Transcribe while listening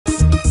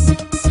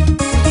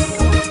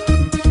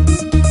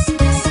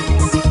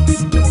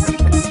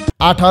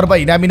8 अर्ब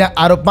इनामिना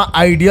आरोपमा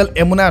आइडियल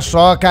यमुना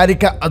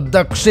सहकारीका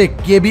अध्यक्ष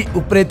केबी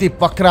उप्रेती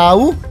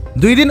पक्राउ।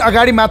 2 दिन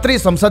अगाडि मात्रै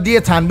संसदीय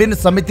छानबिन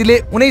समितिले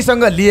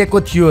उनैसँग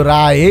लिएको थियो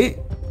राय।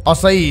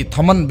 असै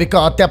थमन विक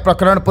हत्या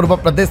प्रकरण पूर्व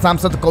प्रदेश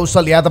सांसद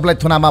कौशल यादवलाई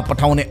थुनामा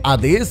पठाउने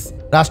आदेश।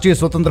 राष्ट्रिय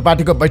स्वतन्त्र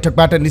पार्टीको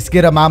बैठकबाट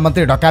निस्किएर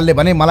महामन्त्री ढकालले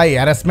भने मलाई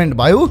ह्यारेसमेन्ट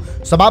भयो।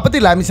 सभापति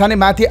लामिछाने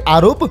माथि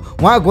आरोप।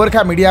 उहाँ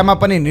गोर्खा मिडियामा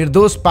पनि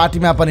निर्दोष,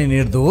 पार्टीमा पनि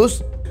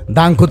निर्दोष।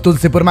 दाङको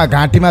तुलसीपुरमा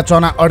घाँटीमा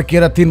चना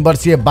अड्किएर 3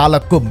 वर्षीय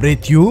बालकको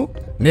मृत्यु।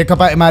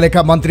 नेकपा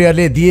एमालेका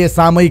मन्त्रीहरूले दिए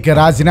सामूहिक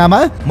राजीनामा।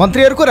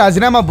 मन्त्रीहरूको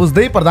राजीनामा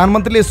बुझ्दै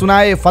प्रधानमन्त्रीले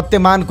सुनाए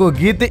फतेमानको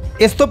गीत।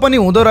 यस्तो पनि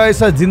हुँदो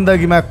रहेछ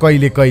जिन्दगीमा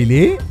कहिले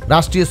कहिले।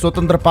 राष्ट्रिय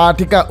स्वतन्त्र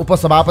पार्टीका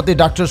उपसभापति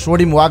डाक्टर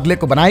सोडिम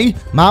वाग्लेको भनाई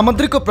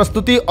महामन्त्रीको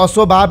प्रस्तुति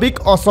अस्वाभाविक,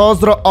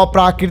 असहज र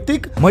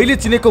अप्राकृतिक। मैले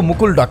चिनेको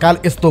मुकुल ढकाल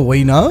यस्तो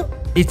होइन।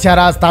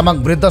 इच्छाराज तामाङ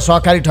विरुद्ध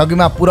सहकारी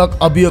ठगीमा पूरक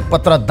अभियोग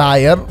पत्र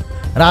दायर।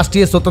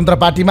 राष्ट्रिय स्वतन्त्र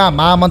पार्टीमा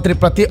महामन्त्री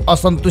प्रति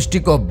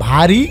असन्तुष्टिको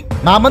भारी।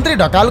 महामन्त्री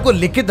ढकालको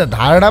लिखित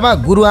धारणामा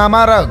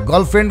गुरुआमा र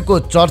गर्लफ्रेन्डको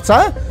चर्चा।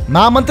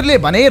 महामन्त्रीले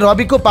भने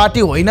रविको पार्टी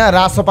होइन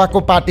रासपाको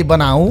पार्टी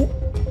बनाऊ।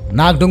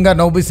 नागढुङ्गा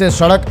नौबिसे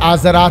सडक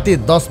आज राति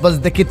 10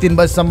 बजेदेखि 3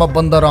 बजेसम्म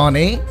बन्द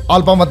रहने।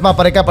 अल्पमतमा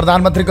परेका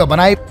प्रधानमन्त्रीको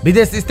भनाई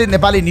विदेश स्थित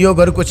नेपाली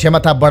नियोगहरूको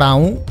क्षमता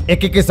बढाऊ।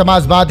 एकीकृत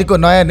समाजवादीको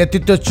नयाँ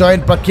नेतृत्व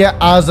चयन प्रक्रिया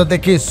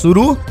आजदेखि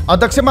सुरु।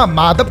 अध्यक्षमा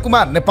माधव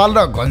कुमार नेपाल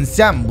र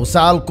घनश्याम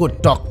भुसालको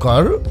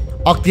टक्कर।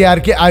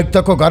 अख्तियारकी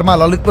आयुक्तको घरमा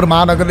ललितपुर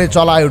महानगरले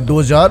चलायो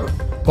डोजर।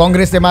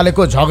 कांग्रेस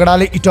एमालेको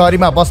झगडाले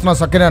इटहरीमा बस्न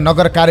सकेन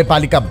नगर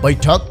कार्यपालिका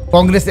बैठक।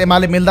 कांग्रेस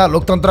एमाले मिल्दा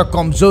लोकतन्त्र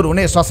कमजोर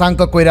हुने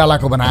शशाङ्क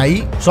कोइरालाको भनाई।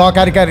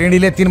 सहकारीका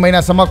ऋणीले 3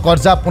 महिनासम्म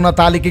कर्जा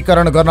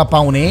पुनःतालिकीकरण गर्न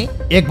पाउने।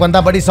 1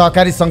 भन्दा बढी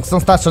सहकारी संघ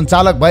संस्था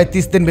सञ्चालक भए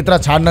 30 दिनभित्र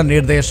छाड्न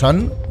निर्देशन।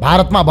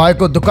 भारतमा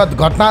भएको दुःखद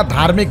घटना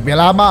धार्मिक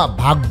भेलामा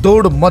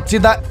भागदौड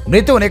मच्चिँदा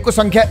मृत्यु हुनेको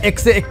संख्या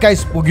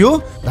 121 पुग्यो।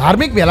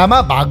 धार्मिक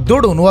भेलामा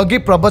भागदौड हुनुअघि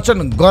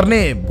प्रवचन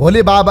गर्ने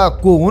भोले बाबा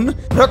को हुन्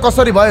र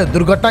कसरी भयो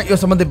दुर्घटना, यो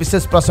सम्बन्धी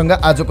विशेष प्रसंग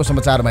आजको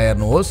समाचारमा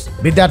हेर्नुहोस्।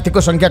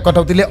 विद्यार्थीको संख्या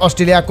कटौतीले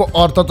अस्ट्रेलियाको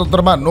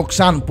अर्थतन्त्रमा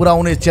नोक्सान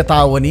पुर्याउने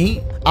चेतावनी।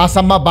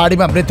 आसाममा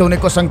बाढीमा मृत्यु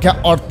हुनेको संख्या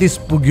 38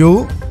 पुग्यो।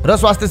 र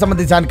स्वास्थ्य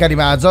सम्बन्धी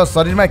जानकारीमा आज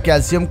शरीरमा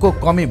क्याल्सियमको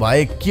कमी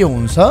भए के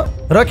हुन्छ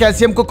र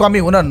क्याल्सियमको कमी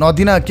हुन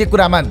नदिन के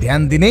कुरामा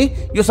ध्यान दिने,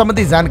 यो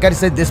सम्बन्धी जानकारी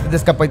सहित देश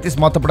विदेशका 35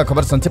 महत्त्वपूर्ण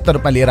खबर संक्षिप्त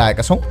रूपमा लिएर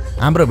आएका छौं।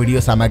 हाम्रो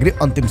भिडियो सामग्री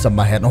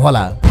अन्तिमसम्म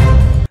हेर्नुहोला।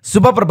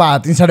 शुभ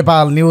प्रभात,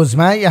 नेपाल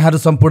न्यूजमा यहाँहरू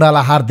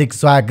सम्पूर्णलाई हार्दिक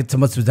स्वागत छ।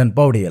 म सृजन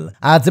पौडेल।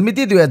 आज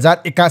मिति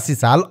 2081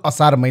 साल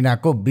असार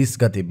महिनाको 20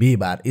 गते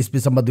बिहीबार,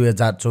 इस्वीसम्म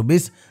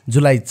 2024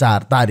 जुलाई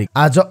 4 तारिक।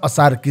 आज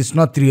असार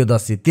कृष्ण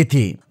त्रयोदशी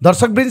तिथि।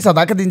 दर्शकवृन्द,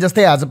 सदाका दिन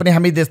जस्तै आज पनि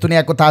हामी देश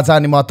दुनियाँको ताजा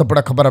अनि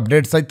महत्त्वपूर्ण खबर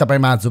अपडेट सहित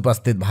तपाईमा आज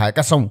उपस्थित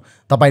भएका छौं।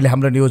 तपाईले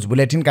हाम्रो न्यूज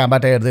बुलेटिन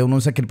कहाँबाट हेर्दै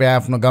हुनुहुन्छ कृपया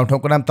आफ्नो गाउँ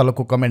ठाउँको नाम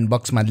तलको कमेन्ट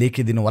बक्समा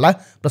लेखिदिनु होला।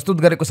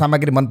 प्रस्तुत गरेको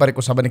सामग्री मन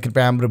परेको छ भने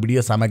कृपया हाम्रो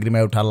भिडियो सामग्रीमा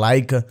एउटा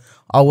लाइक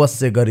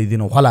अवश्य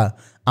गरिदिनु होला।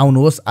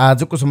 आउनुहोस्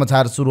आजको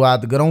समाचार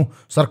सुरुवात गरौं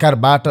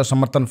सरकारबाट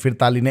समर्थन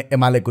फिर्ता लिने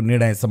एमालेको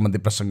निर्णय सम्बन्धी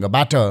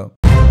प्रसंगबाट।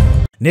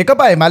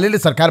 नेकपा एमालेले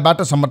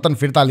सरकारबाट समर्थन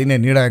फिर्ता लिने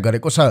निर्णय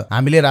गरेको छ।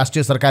 हामीले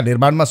राष्ट्रिय सरकार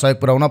निर्माणमा सहयोग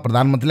पुर्याउन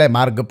प्रधानमन्त्रीलाई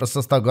मार्ग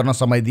प्रशस्त गर्न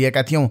समय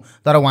दिएका थियौं,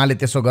 तर उहाँले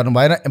त्यसो गर्नु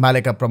भएन।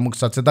 एमालेका प्रमुख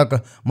सचेतक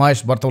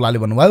महेश बर्तौलाले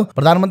भन्नुभयो,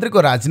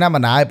 प्रधानमन्त्रीको राजीनामा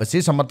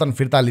नआएपछि समर्थन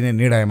फिर्ता लिने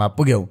निर्णयमा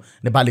पुग्यौं।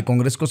 नेपाली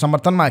कांग्रेसको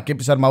समर्थनमा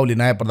केपी शर्मा ओली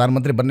नयाँ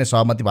प्रधानमन्त्री बन्ने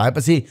सहमति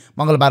भएपछि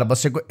मंगलबार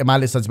बसेको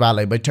एमाले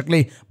सचिवालय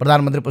बैठकले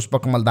प्रधानमन्त्री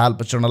पुष्पकमल दाहाल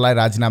प्रचण्डलाई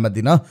राजीनामा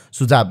दिन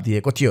सुझाव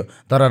दिएको थियो।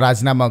 तर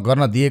राजीनामा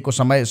गर्न दिएको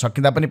समय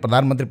सकिँदा पनि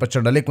प्रधानमन्त्री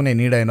प्रचण्डले कुनै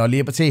निर्णय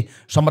नलिएपछि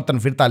समर्थन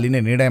फिर्ता लिने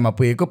निर्णयमा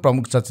पुगेको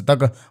प्रमुख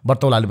सचेतक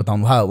बर्तौलाले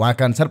बताउनुभयो।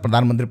 उहाँका अनुसार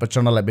प्रधानमन्त्री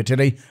प्रचण्डलाई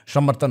भेटेरै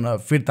समर्थन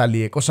फिर्ता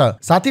लिएको छ,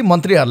 साथै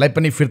मन्त्रीहरूलाई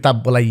पनि फिर्ता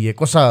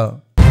बोलाइएको छ।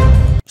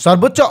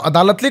 सर्वोच्च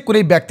अदालतले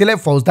कुनै व्यक्तिलाई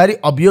फौजदारी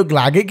अभियोग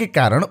लागेकै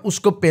कारण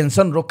उसको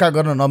पेन्सन रोक्का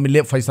गर्न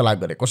नमिल्ने फैसला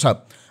गरेको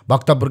छ।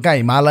 भक्तपुरका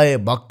हिमालय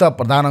भक्त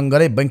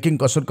प्रधानङ्गले बैंकिङ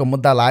कसुरको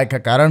मुद्दा लागेका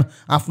कारण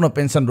आफ्नो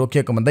पेन्सन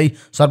रोकिएको भन्दै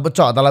सर्वोच्च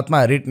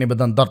अदालतमा रिट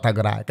निवेदन दर्ता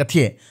गराएका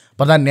थिए।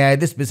 प्रधान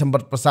न्यायाधीश विशम्बर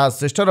प्रसाद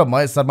श्रेष्ठ र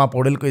महेश शर्मा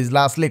पौडेलको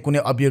इजलासले कुनै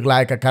अभियोग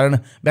लागेका कारण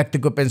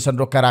व्यक्तिको पेन्सन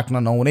रोक्का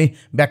राख्न नहुने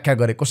व्याख्या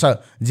गरेको छ।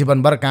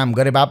 जीवनभर काम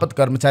गरे बापत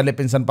कर्मचारीले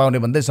पेन्सन पाउने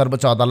भन्दै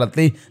सर्वोच्च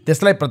अदालतले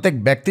त्यसलाई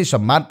प्रत्येक व्यक्ति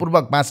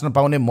सम्मानपूर्वक बाँच्न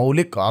पाउने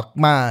मौलिक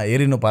हकमा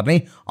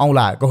हेरिनुपर्ने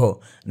औँलाएको हो।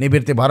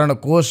 निवृत्ति भरण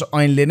कोष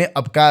ऐनले नै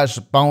अवकाश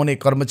पाउने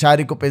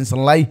कर्मचारीको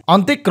पेन्सनलाई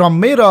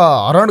अन्त्यक्रममै र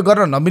हरण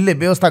गर्न नमिल्ने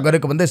व्यवस्था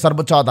गरेको भन्दै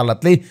सर्वोच्च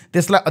अदालतले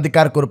त्यसलाई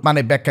अधिकारको रूपमा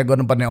नै व्याख्या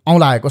गर्नुपर्ने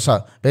औँलाएको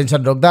छ।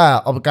 पेन्सन रोक्दा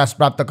अवकाश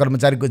प्राप्त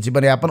कर्मचारीको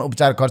जीवनयापन,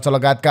 उपचार खर्च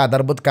लगायतका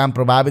आधारभूत काम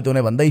प्रभावित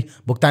हुने भन्दै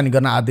भुक्तानी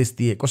गर्न आदेश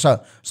दिएको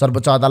छ।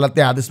 सर्वोच्च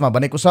अदालतले आदेशमा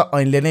भनेको छ,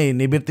 ऐनले नै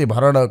निवृत्ति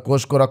भरण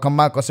कोषको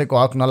रकममा कसैको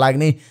हक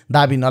नलाग्ने,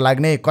 दाबी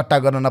नलाग्ने, कट्टा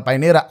गर्न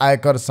नपाइने र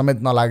आयकर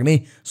समेत नलाग्ने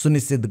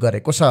सुनिश्चित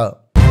गरेको छ।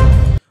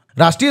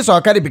 राष्ट्रिय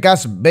सहकारी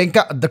विकास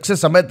बैंकका अध्यक्ष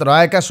समेत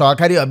रहेका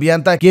सहकारी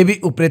अभियन्ता केबी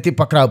उप्रेती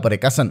पक्राउ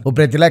परेका छन्।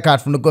 उप्रेतीलाई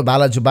काठमाडौँको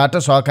बालाजुबाट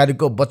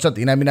सहकारीको बचत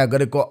इनामिना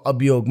गरेको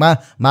अभियोगमा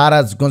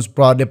महाराजगञ्ज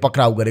प्रहरीले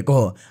पक्राउ गरेको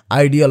हो।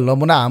 आइडियल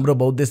नमुना हाम्रो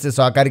बहुद्देश्य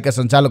सहकारीका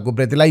सञ्चालक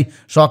उप्रेतीलाई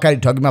सहकारी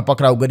ठगीमा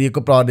पक्राउ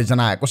गरिएको प्रहरीले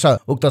जनाएको छ।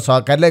 उक्त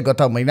सहकारीलाई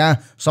गत महिना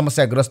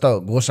समस्याग्रस्त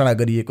घोषणा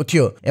गरिएको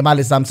थियो।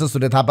 एमाले सांसद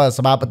सूर्य थापा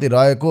सभापति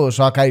रहेको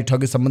सहकारी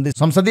ठगी सम्बन्धी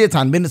संसदीय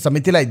छानबिन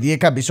समितिलाई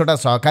दिएका 20वटा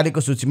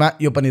सहकारीको सूचीमा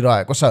यो पनि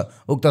रहेको छ।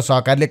 उक्त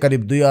सहकारीले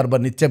करिब 2 अर्ब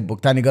निश्चय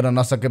भुक्तानी गर्न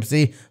नसकेपछि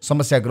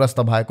समस्याग्रस्त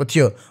भएको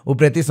थियो।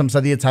 उप्रेती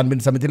संसदीय छानबिन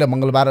समितिले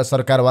मंगलबार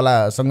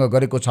सरकारवालासँग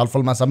गरेको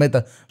छलफलमा समेत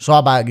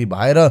सहभागी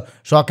भएर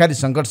सहकारी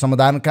सङ्कट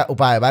समाधानका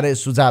उपायबारे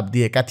सुझाव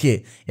दिएका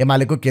थिए।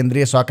 एमालेको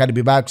केन्द्रीय सहकारी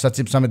विभाग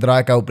सचिव समेत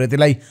रहेका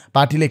उप्रेतीलाई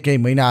पार्टीले केही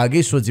महिना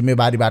अघि सो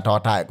जिम्मेवारीबाट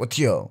हटाएको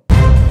थियो।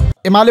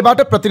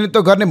 एमालेबाट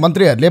प्रतिनिधित्व गर्ने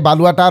मन्त्रीहरूले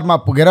बालुवाटारमा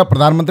पुगेर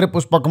प्रधानमन्त्री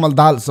पुष्पकमल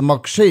दाहाल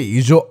समक्ष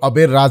हिजो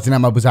अबेर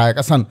राजीनामा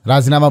बुझाएका छन्।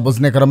 राजीनामा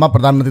बुझ्ने क्रममा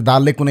प्रधानमन्त्री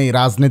दाहालले कुनै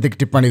राजनीतिक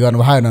टिप्पणी गर्नु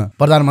भएन।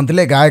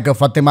 प्रधानमन्त्रीले गायक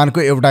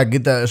फतेमानको एउटा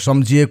गीत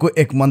सम्झिएको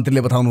एक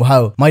मन्त्रीले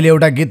बताउनुभयो, मैले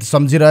एउटा गीत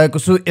सम्झिरहेको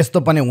छु, यस्तो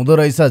पनि हुँदो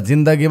रहेछ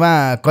जिन्दगीमा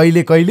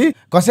कहिले कहिले,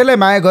 कसैलाई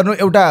माया गर्नु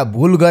एउटा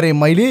भुल गरे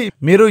मैले,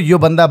 मेरो यो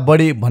भन्दा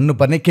बढी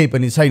भन्नुपर्ने केही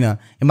पनि छैन।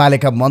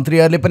 एमालेका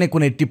मन्त्रीहरूले पनि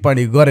कुनै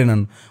टिप्पणी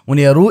गरेनन्।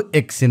 उनीहरू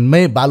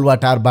एकछिनमै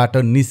बालुवाटारबाट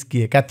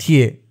निस्किएका थिए।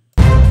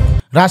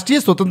 राष्ट्रिय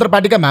स्वतन्त्र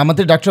पार्टीका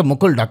महामन्त्री डाक्टर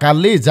मुकुल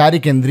ढकालले जारी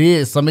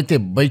केन्द्रीय समिति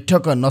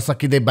बैठक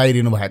नसकिँदै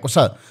बाहिरिनु भएको छ।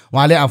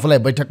 उहाँले आफूलाई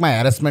बैठकमा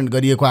ह्यारेसमेन्ट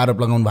गरिएको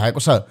आरोप लगाउनु भएको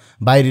छ।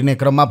 बाहिरिने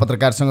क्रममा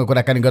पत्रकारसँग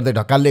कुराकानी गर्दै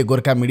ढकालले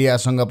गोर्खा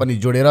मिडियासँग पनि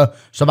जोडेर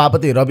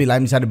सभापति रवि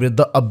लामिछाने विरुद्ध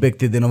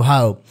अभिव्यक्ति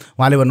दिनुभयो।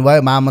 उहाँले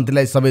भन्नुभयो,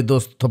 महामन्त्रीलाई सबै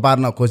दोष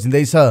थोपार्न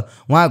खोजिँदैछ।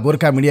 उहाँ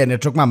गोर्खा मिडिया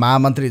नेटवर्कमा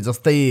महामन्त्री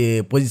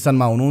जस्तै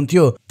पोजिसनमा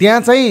हुनुहुन्थ्यो, त्यहाँ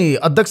चाहिँ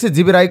अध्यक्ष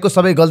जीवी राईको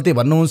सबै गल्ती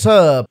भन्नुहुन्छ,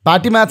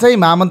 पार्टीमा चाहिँ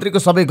महामन्त्रीको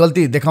सबै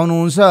गल्ती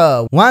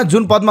देखाउनुहुन्छ। उहाँ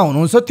जुन पदमा हुनुहुन्छ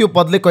त्यो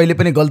पदले कहिले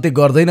पनि गल्ती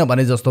गर्दैन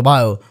भने जस्तो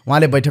भयो।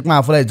 उहाँले बैठकमा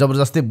आफूलाई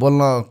जबरजस्ती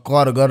बोल्न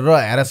कर गरेर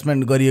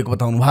ह्यारेसमेन्ट गरिएको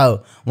बताउनु भयो।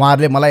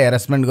 उहाँहरूले मलाई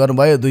ह्यारेसमेन्ट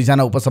गर्नुभयो। 2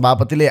 जना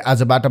उपसभापतिले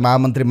आजबाट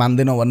महामन्त्री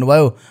मान्दैनौ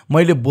भन्नुभयो।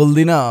 मैले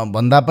बोल्दिनँ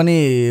भन्दा पनि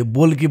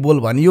बोल कि बोल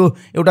भनियो।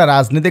 एउटा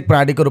राजनीतिक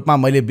प्राणीको रूपमा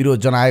मैले विरोध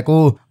जनाएको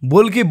हो।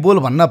 बोल कि बोल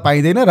भन्न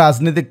पाइँदैन,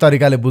 राजनीतिक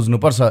तरिकाले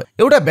बुझ्नुपर्छ।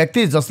 एउटा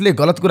व्यक्ति जसले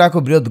गलत कुराको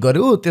विरोध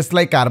गर्यो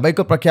त्यसलाई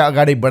कारबाहीको प्रक्रिया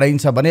अगाडि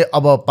बढाइन्छ भने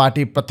अब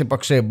पार्टी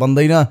प्रतिपक्ष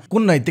बन्दैन।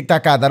 कुन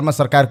नैतिकताका आधारमा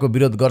सरकारको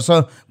विरोध गर्छ,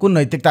 कुन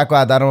नैतिकताको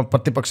आधारमा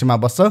प्रतिपक्षमा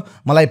बस्छ,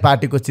 मलाई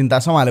पार्टीको चिन्ता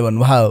छ, उहाँले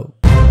भन्नुभयो।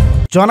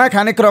 चना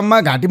खाने क्रममा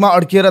घाँटीमा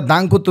अड्किएर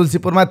दाङको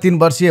तुलसीपुरमा 3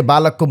 वर्षीय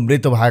बालकको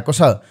मृत्यु भएको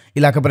छ।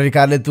 इलाका प्रहरी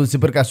कार्यालय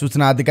तुलसीपुरका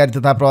सूचना अधिकारी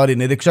तथा प्रहरी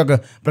निरीक्षक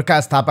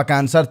प्रकाश थापाका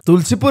अनुसार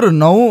तुलसीपुर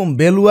 9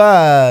 बेलुवा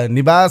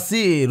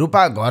निवासी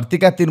रूपा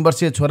घरतीका 3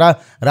 वर्षीय छोरा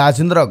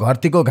राजेन्द्र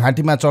घरतीको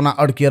घाँटीमा चना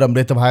अड्किएर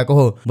मृत्यु भएको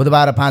हो।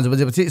 बुधबार 5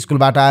 बजेपछि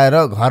स्कुलबाट आएर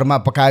घरमा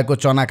पकाएको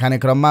चना खाने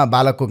क्रममा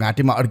बालकको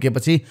घाँटीमा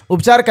अड्किएपछि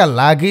उपचारका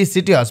लागि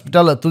सिटी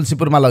हस्पिटल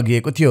तुलसीपुरमा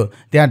लगिएको थियो।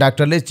 त्यहाँ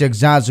डाक्टरले चेक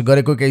जाँच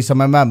गरेको केही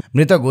समयमा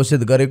मृत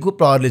घोषित गरेको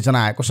प्रहरीले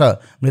जनाएको छ।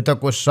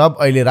 मृतकको शव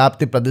अहिले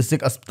राप्ती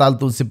प्रादेशिक अस्पताल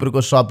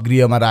तुलसीपुरको शव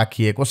गृहमा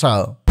राखिएको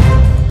छ।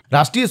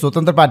 राष्ट्रिय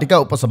स्वतन्त्र पार्टीका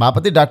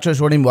उपसभापति डाक्टर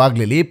स्वर्णिम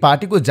वाग्लेले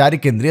पार्टीको जारी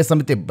केन्द्रीय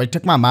समिति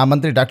बैठकमा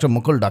महामन्त्री डाक्टर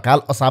मुकुल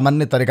ढकाल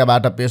असामान्य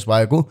तरिकाबाट पेश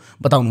भएको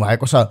बताउनु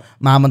भएको छ।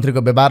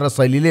 महामन्त्रीको व्यवहार र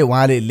शैलीले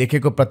उहाँले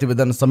लेखेको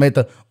प्रतिवेदन समेत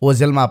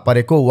ओझेलमा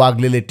परेको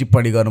वाग्लेले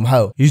टिप्पणी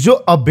गर्नुभयो। हिजो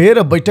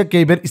अबेर बैठक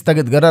केही बेर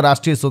स्थगित गरेर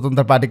राष्ट्रिय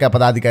स्वतन्त्र पार्टीका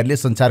पदाधिकारीले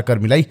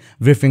सञ्चारकर्मीलाई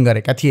ब्रिफिङ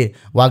गरेका थिए।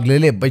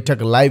 वाग्लेले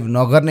बैठक लाइभ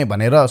नगर्ने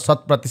भनेर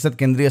 100%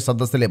 केन्द्रीय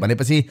सदस्यले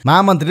भनेपछि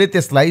महामन्त्रीले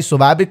त्यसलाई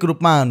स्वाभाविक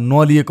रूपमा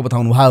नलिएको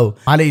बताउनुभयो।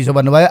 उहाँले हिजो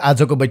भन्नुभयो,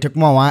 आजको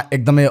बैठकमा उहाँ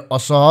एकदमै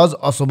असहज,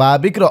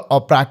 अस्वाभाविक र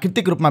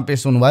अप्राकृतिक रूपमा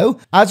पेश हुनुभयो।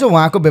 आज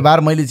उहाँको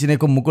व्यवहार मैले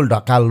चिनेको मुकुल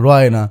ढकाल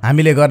रहेन।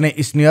 हामीले गर्ने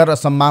स्नेह र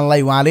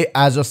सम्मानलाई उहाँले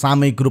आज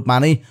सामूहिक रूपमा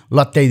नै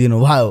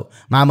लत्याइदिनु भयो।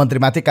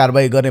 महामन्त्रीमाथि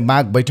कारबाही गर्ने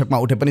माग बैठकमा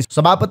उठे पनि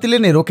सभापतिले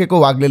नै रोकेको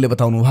वाग्लेले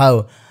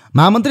बताउनुभयो।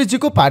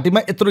 महामन्त्रीजीको पार्टीमा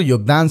यत्रो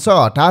योगदान छ,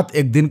 हठात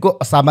एक दिनको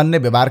असामान्य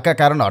व्यवहारका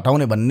कारण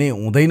हटाउने भन्ने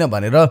हुँदैन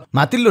भनेर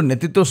माथिल्लो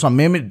नेतृत्व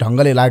संयमित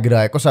ढङ्गले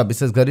लागिरहेको छ।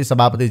 विशेष गरी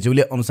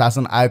सभापतिज्यूले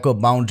अनुशासन आएको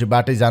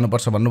बााउन्ड्रीबाटै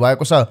जानुपर्छ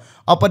भन्नुभएको छ।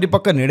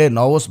 अपरिपक्व निर्णय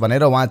नहोस्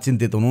भनेर उहाँ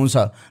चिन्तित हुनुहुन्छ।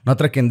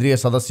 नत्र केन्द्रीय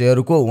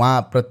सदस्यहरूको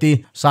उहाँप्रति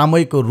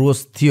सामूहिक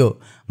रोष थियो।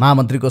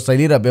 महामन्त्रीको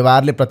शैली र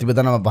व्यवहारले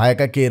प्रतिवेदनमा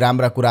भएका केही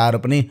राम्रा कुराहरू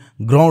पनि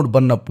ग्राउन्ड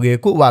बन्न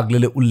पुगेको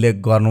वाग्लेले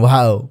उल्लेख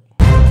गर्नुभयो।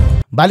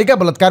 बालिका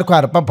बलात्कारको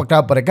आरोपमा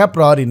पक्राउ परेका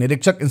प्रहरी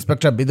निरीक्षक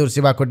इन्स्पेक्टर विदुर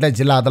शिवाकोटीलाई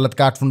जिल्ला अदालत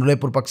काठमाडौँले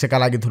पूर्वपक्षका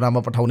लागि थुनामा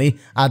पठाउने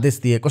आदेश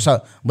दिएको छ।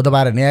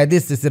 बुधबार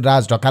न्यायाधीश शिशिर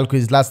राज ढकालको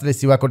इजलासले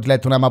शिवाकोटीलाई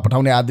थुनामा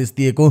पठाउने आदेश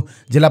दिएको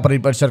जिल्ला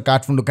परिषद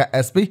काठमाडौँका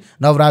एसपी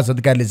नवराज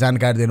अधिकारीले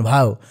जानकारी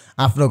दिनुभयो।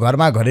 आफ्नो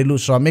घरमा घरेलु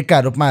श्रमिकका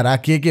रूपमा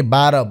राखिएकी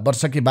 12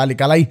 वर्षकी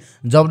बालिकालाई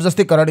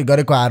जबरजस्ती करणी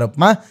गरेको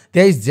आरोपमा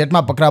 23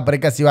 जेठमा पक्राउ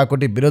परेका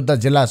शिवाकोटी विरुद्ध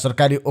जिल्ला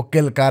सरकारी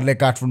वकिल कार्यालय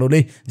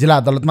काठमाडौँले जिल्ला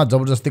अदालतमा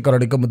जबरजस्ती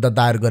करणीको मुद्दा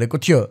दायर गरेको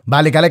थियो।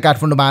 बालिकालाई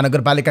काठमाडौँ महानगर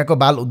महानगरपालिकाको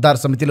बाल उद्धार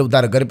समितिले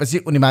उद्धार गरेपछि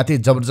उनीमाथि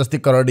जबरजस्ती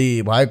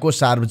करडी भएको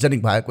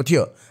सार्वजनिक भएको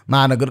थियो।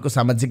 महानगरको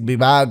सामाजिक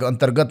विभाग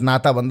अन्तर्गत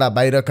नाताभन्दा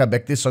बाहिरका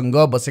व्यक्तिसँग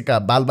बसेका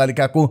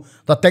बालबालिकाको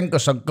तथ्याङ्क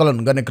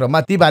सङ्कलन गर्ने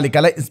क्रममा ती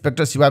बालिकालाई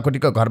इन्सपेक्टर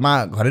शिवाकोटीको घरमा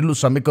घरेलु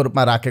श्रमिकको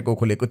रूपमा राखेको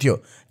खुलेको थियो।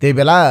 त्यही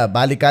बेला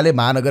बालिकाले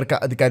महानगरका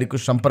अधिकारीको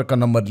सम्पर्क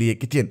नम्बर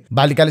लिएकी थिइन्।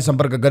 बालिकाले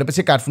सम्पर्क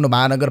गरेपछि काठमाडौँ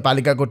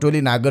महानगरपालिकाको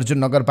टोली,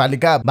 नागार्जुन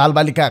नगरपालिका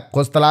बालबालिका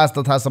खोज तलास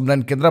तथा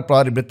सम्मेलन केन्द्र,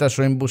 प्रहरी वृत्त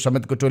स्वयम्भू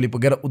समेतको टोली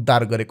पुगेर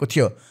उद्धार गरेको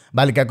थियो।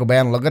 बालिकाको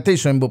बयान लगत्तै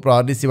स्वयम्भू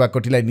प्रहरी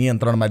शिवाकोटीलाई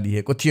नियन्त्रणमा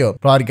लिएको थियो।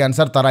 प्रहरीका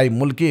अनुसार तराई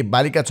मुल्की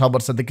बालिका 6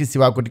 वर्षदेखि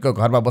शिवाकोटीको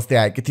घरमा बस्दै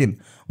आएकी थिइन्।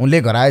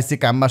 उनले घरायसी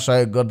काममा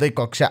सहयोग गर्दै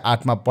कक्षा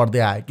 8 मा पढ्दै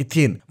आएकी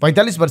थिइन्।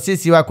 45 वर्षीय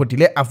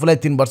शिवाकोटीले आफूलाई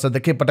 3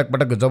 वर्षदेखि पटक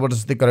पटक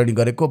जबरजस्ती करडी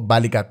गरेको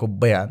बालिकाको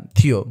बयान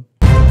थियो।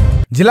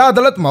 जिल्ला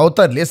अदालत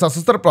महोत्तरीले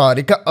सशस्त्र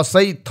प्रहरीका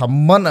असै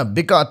थम्मन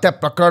विक हत्या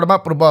प्रकरणमा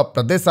पूर्व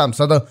प्रदेश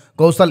सांसद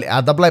कौशल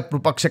यादवलाई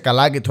पूर्वपक्षका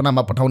लागि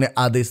थुनामा पठाउने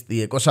आदेश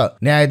दिएको छ।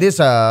 न्यायाधीश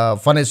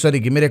फनेश्वरी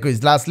घिमिरेको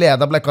इजलासले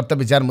यादवलाई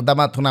कर्तव्य ज्यान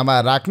मुद्दामा थुनामा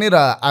राख्ने र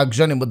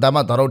आगजनी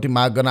मुद्दामा धरौटी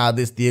माग गर्न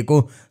आदेश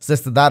दिएको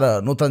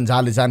सेस्तदार नूतन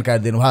झाले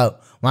जानकारी दिनुभयो।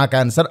 उहाँका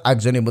अनुसार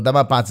आगजनी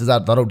मुद्दामा 5000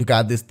 धरौटीको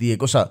आदेश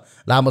दिएको छ।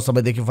 लामो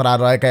समयदेखि फरार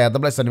रहेका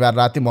यादवलाई शनिबार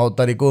राति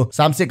महोत्तरीको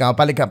साम्से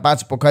गाउँपालिका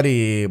 5 पोखरी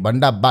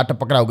भण्डाबाट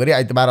पक्राउ गरी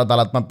आइतबार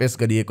अदालतमा पेश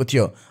गरिएको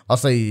थियो।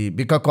 असै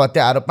विकको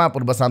हत्या आरोपमा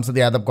पूर्व सांसद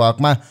यादवको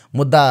हकमा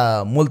मुद्दा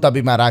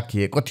मुलतबीमा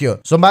राखिएको थियो।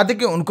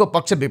 सोमबारदेखि उनको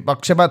पक्ष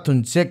विपक्षमा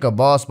थुन्चेक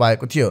बहस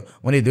भएको थियो।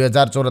 उनी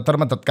 2074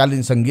 मा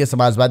तत्कालीन संघीय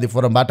समाजवादी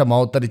फोरमबाट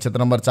महोत्तरी क्षेत्र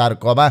नम्बर 4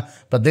 कमा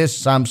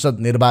प्रदेश सांसद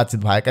निर्वाचित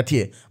भएका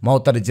थिए।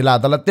 महोत्तरी जिल्ला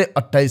अदालतले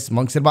 28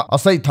 मङ्सिरमा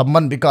असै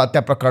थम्मन विक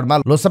हत्या प्रकरणमा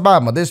लोकसभा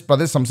मध्य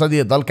प्रदेश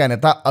संसदीय दलका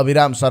नेता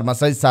अभिराम शर्मा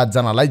सहित 7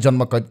 जनालाई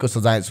जन्मकैदको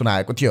सजाय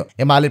सुनाएको थियो।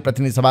 एमाले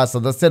प्रतिनिधि सभा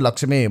सदस्य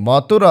लक्ष्मी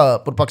महतो र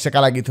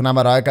पूर्वपक्षका लागि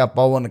थुनामा रहेका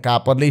पवन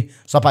कापरले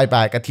सफाई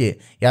पाएका थिए।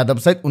 यादव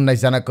सहित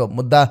 19 जनाको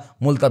मुद्दा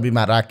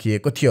मुलतबीमा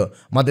राखिएको थियो।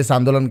 मधेस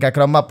आन्दोलनका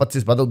क्रममा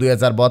 25 भदौ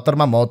 2072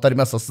 मा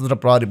महोत्तरीमा सशस्त्र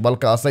प्रहरी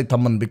बलका असै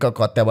थम्मन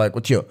विकको हत्या भएको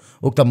थियो।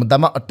 उक्त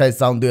मुद्दामा 28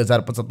 साउन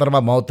 2075 मा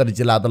महोत्तरी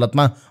जिल्ला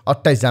अदालतमा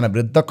 28 जना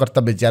विरुद्ध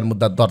कर्तव्य ज्यान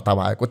मुद्दा दर्ता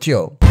भएको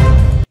थियो।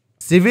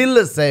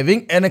 Civil saving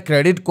and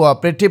credit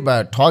cooperative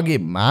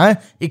ठगीमा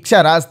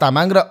इच्छाराज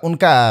Tamang र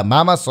उनका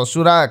मामा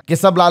ससुरा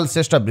केशवलाल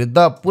श्रेष्ठ विरुद्ध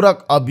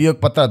पूरक अभियोग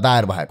पत्र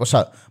दायर भएको छ।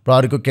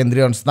 प्रहरीको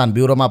केन्द्रीय अनुसन्धान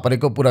ब्युरोमा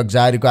परेको पूरक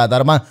जारीको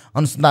आधारमा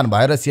अनुसन्धान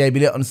भएर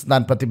सिआइबीले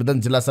अनुसन्धान प्रतिवेदन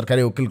जिल्ला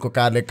सरकारी वकिलको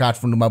कार्यालय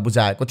काठमाडौँमा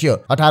बुझाएको थियो।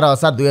 18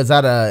 असार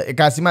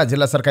 2081 मा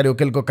जिल्ला सरकारी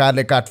वकिलको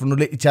कार्यालय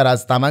काठमाडौँले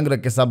इच्छाराज तामाङ र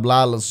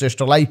केशवलाल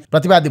श्रेष्ठलाई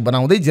प्रतिवादी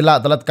बनाउँदै जिल्ला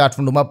अदालत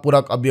काठमाडौँमा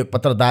पूरक अभियोग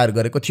पत्र दायर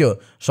गरेको थियो।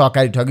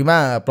 सहकारी ठगीमा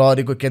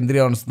प्रहरीको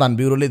केन्द्रीय अनुसन्धान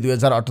ब्युरोले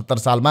 2078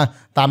 सालमा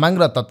तामाङ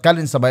र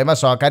तत्कालीन समयमा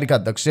सहकारीका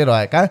अध्यक्ष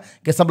रहेका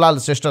केशवलाल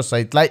श्रेष्ठ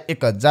सहितलाई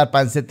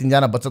 1503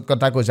 जना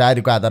बचतकर्ताको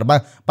जारीको आधारमा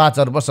 5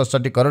 अर्ब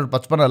 67 करोड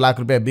 55 लाख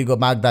रुपियाँ बिगो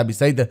माग दाबी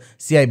सहित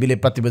सिआइबीले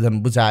प्रतिवेदन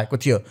बुझाएको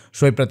थियो।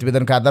 सोही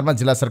प्रतिवेदनका आधारमा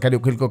जिल्ला सरकारी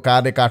वकिलको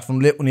कार्यालय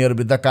काठमाडौँले उनीहरू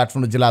विरुद्ध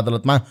काठमाडौँ जिल्ला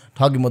अदालतमा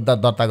ठगी मुद्दा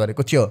दर्ता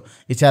गरेको थियो।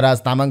 इच्छाराज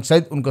तामाङ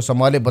सहित उनको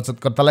समूहले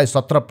बचतकर्तालाई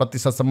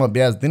 17%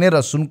 ब्याज दिने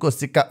र सुनको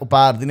सिक्का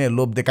उपहार दिने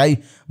लोभ देखाई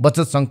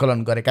बचत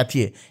सङ्कलन गरेका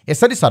थिए।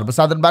 यसरी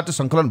सर्वसाधारणबाट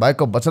सङ्कलन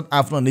भएको बचत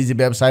आफ्नो निजी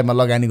व्यवसायमा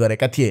लगानी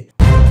गरेका थिए।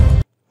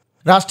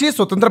 राष्ट्रिय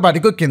स्वतन्त्र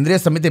पार्टीको केन्द्रीय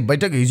समिति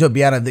बैठक हिजो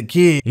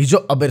बिहानदेखि हिजो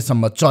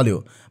अबेरसम्म चल्यो।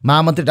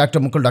 महामन्त्री डाक्टर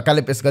मुकुल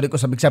ढकालले पेश गरेको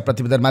समीक्षा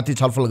प्रतिवेदनमाथि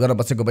छलफल गर्न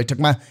बसेको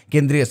बैठकमा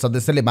केन्द्रीय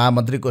सदस्यले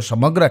महामन्त्रीको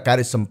समग्र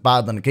कार्य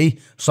सम्पादनकै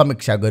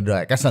समीक्षा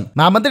गरिरहेका छन्।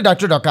 महामन्त्री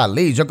डाक्टर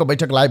ढकालले हिजोको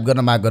बैठक लाइभ गर्न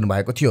माग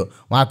गर्नुभएको थियो।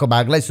 उहाँको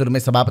मागलाई सुरुमै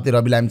सभापति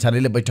रवि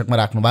लामिछानेले बैठकमा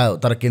राख्नुभयो,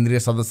 तर केन्द्रीय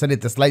सदस्यले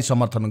त्यसलाई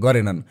समर्थन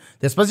गरेनन्।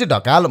 त्यसपछि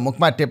ढकाल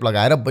मुखमा टेप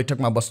लगाएर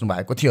बैठकमा बस्नु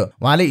भएको थियो।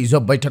 उहाँले हिजो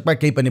बैठकमा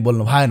केही पनि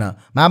बोल्नु भएन।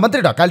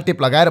 महामन्त्री ढकाल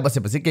टेप लगाएर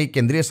बसेपछि केही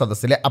केन्द्रीय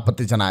सदस्यले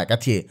आपत्ति जनाएका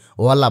थिए।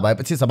 हल्ला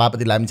भएपछि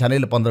सभापति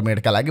लामिछानेले 15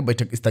 मिनटका लागि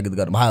बैठक स्थगित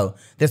गर्नुभयो।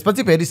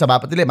 त्यसपछि फेरि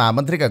सभापतिले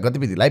महामन्त्रीका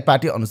गतिविधिलाई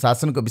पार्टी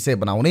अनुशासनको विषय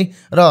बनाउने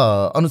र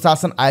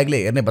अनुशासन आयोगले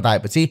हेर्ने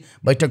बताएपछि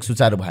बैठक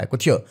सुचारू भएको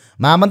थियो।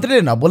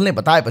 महामन्त्रीले नबोल्ने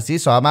बताएपछि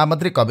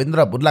सहमहामन्त्री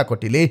कविन्द्र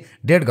बुर्लाकोटीले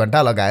 1.5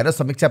 घण्टा लगाएर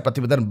समीक्षा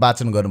प्रतिवेदन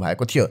वाचन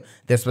गर्नुभएको थियो।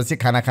 त्यसपछि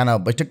खाना खान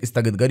बैठक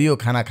स्थगित गरियो।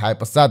 खाना खाए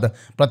पश्चात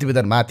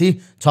प्रतिवेदनमाथि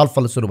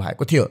छलफल सुरु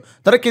भएको थियो।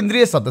 तर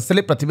केन्द्रीय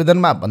सदस्यले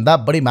प्रतिवेदनमा भन्दा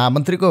बढी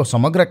महामन्त्रीको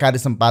समग्र कार्य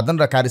सम्पादन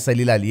र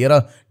कार्यशैलीलाई लिएर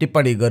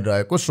टिप्पणी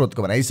गरिरहेको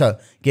स्रोतको भनाइ छ।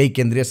 केही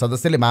केन्द्रीय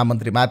सदस्यले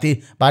महामन्त्रीमाथि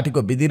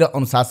पार्टीको विधि र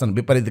अनुशासन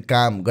विपरीत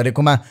काम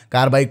गरेकोमा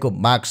कारबाहीको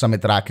माग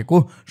समेत राखेको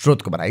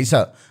स्रोतको भनाइ छ।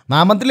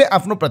 महामन्त्रीले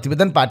आफ्नो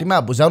प्रतिवेदन पार्टीमा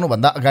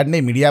बुझाउनुभन्दा अगाडि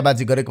नै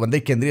मिडियाबाजी गरेको भन्दै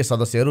केन्द्रीय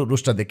सदस्यहरू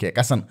रुष्ट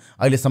देखिएका छन्।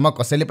 अहिलेसम्म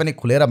कसैले पनि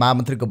खुलेर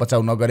महामन्त्रीको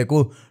बचाउ नगरेको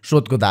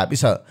स्रोतको दाबी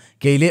छ।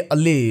 केहीले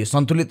अलि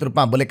सन्तुलित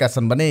रूपमा बोलेका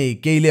छन् भने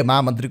केहीले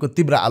महामन्त्रीको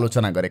तीव्र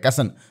आलोचना गरेका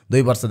छन्।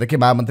 2 वर्षदेखि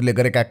महामन्त्रीले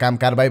गरेका काम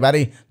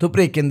कारबाहीबारे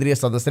थुप्रै केन्द्रीय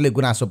सदस्यले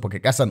गुनासो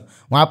पोखेका छन्।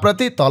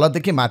 उहाँप्रति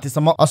तलदेखि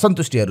माथिसम्म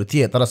असन्तुष्टिहरू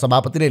थिए, तर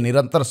सभापतिले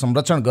निरन्तर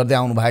संरक्षण गर्दै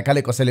आउनु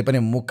भएकाले कसैले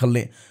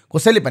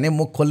पनि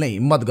मुख खोल्ने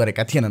हिम्मत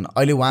गरेका थिएनन्।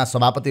 अहिले उहाँ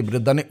सभापति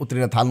विरुद्ध नै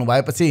उत्रिन थाल्नु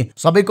भएपछि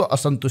सबैको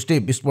असन्तुष्टि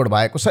विस्फोट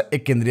भएको छ।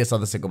 एक केन्द्रीय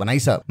सदस्यको भनाइ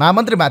छ,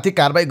 महामन्त्रीमाथि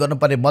कारबाही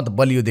गर्नुपर्ने मत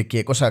बलियो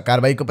देखिएको छ।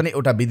 कारबाहीको पनि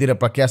एउटा विधि र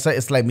प्रक्रिया छ,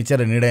 यसलाई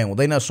मिचेर निर्णय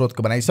हुँदैन।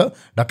 स्रोतको भनाइ छ,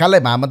 ढकाललाई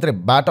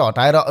महामन्त्रीबाट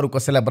हटाएर अरू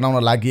कसैलाई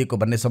बनाउन लागि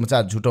भन्ने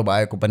समाचार झुटो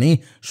भएको पनि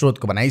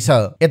स्रोतको भनाइ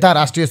छ। यता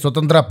राष्ट्रिय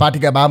स्वतन्त्र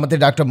पार्टीका महामन्त्री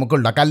डाक्टर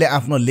मुकुल ढकालले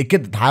आफ्नो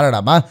लिखित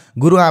धारणामा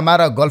गुरुआमा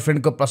र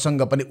गर्लफ्रेन्डको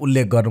प्रसङ्ग पनि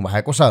उल्लेख गर्नु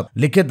भएको छ।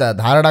 लिखित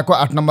धारणाको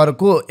 8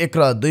 नम्बरको 1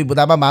 र 2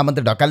 बुँदामा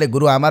महामन्त्री ढकालले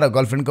गुरुआमा र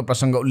गर्लफ्रेन्डको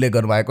प्रसङ्ग उल्लेख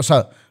गर्नु भएको छ।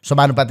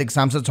 समानुपातिक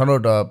सांसद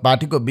छनौट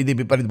पार्टीको विधि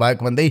विपरीत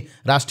भएको भन्दै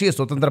राष्ट्रिय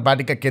स्वतन्त्र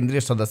पार्टीका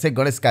केन्द्रीय सदस्य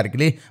गणेश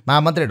कार्कीले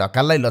महामन्त्री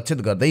ढकाललाई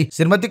लक्षित गर्दै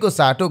श्रीमतीको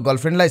साटो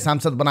गर्लफ्रेन्डलाई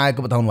सांसद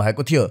बनाएको बताउनु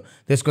भएको थियो।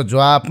 त्यसको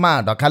जवाफमा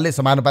ढकालले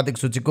समानुपातिक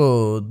सूचीको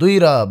 2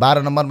 र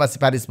 12 नम्बरमा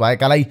सिफारिस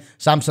भएकालाई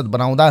सांसद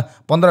बनाउँदा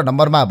 15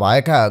 नम्बरमा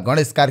भएका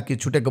गणेश कार्की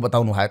छुटेको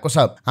बताउनु भएको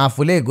छ।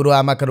 आफूले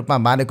गुरुआमाका रूपमा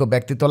मानेको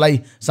व्यक्तित्वलाई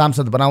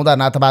सांसद बनाउँदा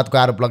नातावादको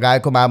आरोप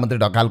लगाएको महामन्त्री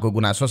ढकालको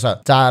गुनासो छ।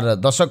 4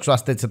 दशक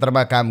स्वास्थ्य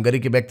क्षेत्रमा काम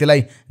गरेकी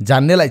व्यक्तिलाई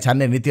जान्नेलाई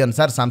छान्ने नीति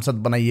अनुसार सांसद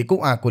बनाइएको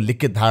उहाँको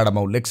लिखित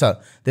धारणामा उल्लेख छ।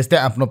 त्यस्तै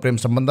आफ्नो प्रेम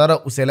सम्बन्ध र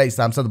उसैलाई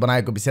सांसद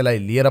बनाएको विषयलाई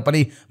लिएर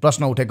पनि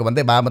प्रश्न उठेको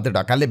भन्दै महामन्त्री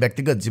ढकालले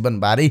व्यक्तिगत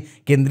जीवनबारे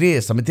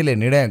केन्द्रीय समितिले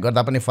निर्णय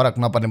गर्दा पनि फरक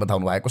नपर्ने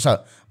बताउनु भएको छ।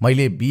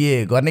 मैले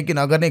बिए गर्ने कि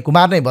नगर्ने,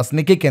 कुमार नै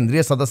बस्ने कि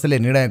केन्द्रीय सदस्यले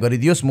निर्णय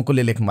गरिदियोस्,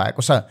 मुकुलले लेख्नु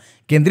भएको छ।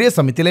 केन्द्रीय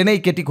समितिले नै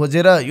केटी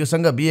खोजेर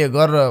योसँग बिए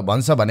गर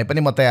भन्छ भने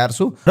पनि म तयार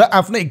छु र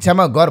आफ्नो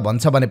इच्छामा गर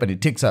भन्छ भने पनि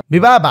ठिक छ।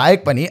 विवाह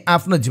बाहेक पनि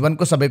आफ्नो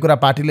जीवनको सबै कुरा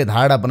पार्टीले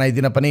धारणा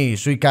बनाइदिन पनि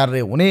स्वीकार्य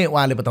हुने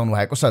उहाँले बताउनु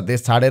भएको छ।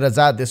 देश छाडेर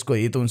जा, देशको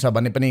हित हुन्छ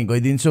भने पनि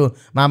गइदिन्छु,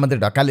 महामन्त्री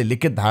ढकालले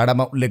लिखित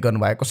धारणामा उल्लेख गर्नु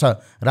भएको छ।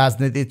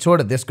 राजनीति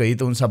छोड, देशको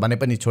हित हुन्छ भने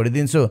पनि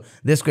छोडिदिन्छु,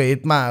 देशको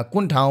हितमा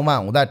कुन ठाउँमा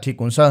हुँदा ठिक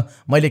हुन्छ,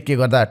 मैले के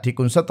गर्दा ठिक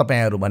हुन्छ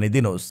तपाईहरू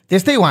भनिदिनुहोस्।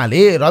 त्यस्तै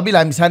उहाँले रवि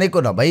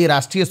लामिछानेको नभई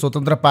राष्ट्रिय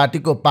स्वतन्त्र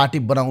पार्टीको पार्टी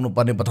बनाउनु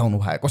पर्ने बताउनु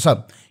भएको छ।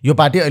 यो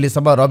पार्टी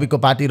अहिलेसम्म रविको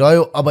पार्टी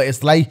रह्यो, अब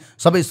यसलाई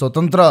सबै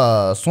स्वतन्त्र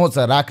सोच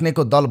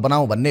राख्नेको दल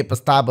बनाऊ भन्ने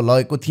प्रस्ताव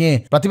लगेको थिए।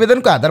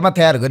 प्रतिवेदनको आधारमा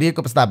तयार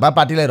गरिएको प्रस्तावमा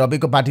पार्टीलाई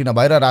रविको पार्टी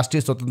नभएर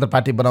राष्ट्रिय स्वतन्त्र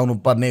पार्टी बनाउनु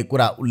पर्ने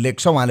कुरा उल्लेख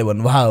छ। उहाँले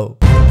भन्नुभयो,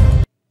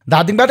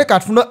 धादिङबाट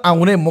काठमाडौँ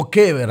आउने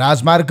मुख्य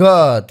राजमार्ग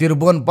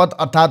त्रिभुवनपथ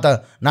अर्थात्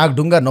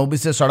नागढुङ्गा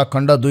नौबिसे सडक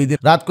खण्ड 2 दिन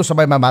रातको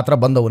समयमा मात्र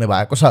बन्द हुने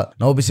भएको छ।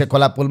 नौबिसे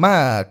खोला पुलमा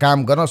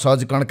काम गर्न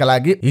सहजीकरणका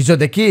लागि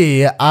हिजोदेखि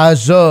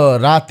आज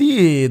राति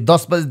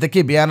 10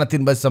 बजेदेखि बिहान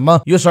 3 बजेसम्म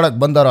यो सडक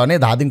बन्द रहने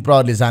धादिङ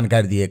प्रहरीले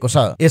जानकारी दिएको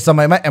छ। यस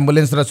समयमा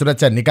एम्बुलेन्स र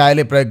सुरक्षा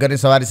निकायले प्रयोग गर्ने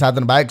सवारी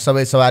साधन बाहेक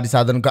सबै सवारी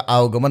साधनको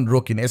आवागमन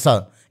रोकिनेछ।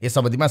 यस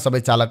अवधिमा सबै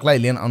चालकलाई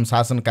लेन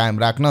अनुशासन कायम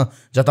राख्न,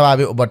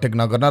 जथाभावी ओभरटेक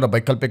नगर्न र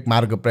वैकल्पिक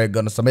मार्ग प्रयोग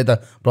गर्न समेत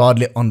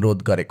प्रहरीले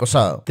अनुरोध गरेको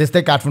छ।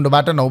 त्यस्तै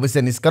काठमाडौँबाट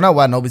नौबिसे निस्कन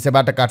वा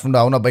नौबिसेबाट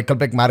काठमाडौँ आउन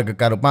वैकल्पिक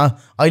मार्गका रूपमा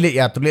अहिले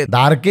यात्रुले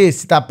धारके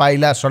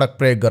सीतापाइला सडक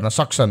प्रयोग गर्न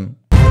सक्छन्।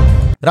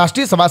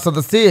 राष्ट्रिय सभा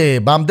सदस्य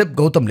वामदेव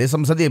गौतमले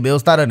संसदीय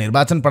व्यवस्था र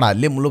निर्वाचन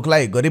प्रणालीले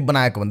मुलुकलाई गरिब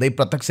बनाएको भन्दै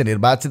प्रत्यक्ष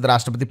निर्वाचित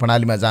राष्ट्रपति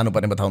प्रणालीमा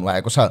जानुपर्ने बताउनु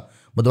भएको छ।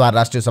 बुधबार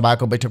राष्ट्रिय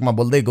सभाको बैठकमा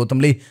बोल्दै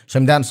गौतमले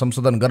संविधान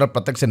संशोधन गरेर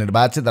प्रत्यक्ष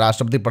निर्वाचित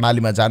राष्ट्रपति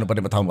प्रणालीमा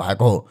जानुपर्ने बताउनु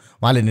भएको हो।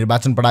 उहाँले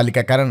निर्वाचन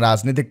प्रणालीका कारण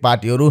राजनीतिक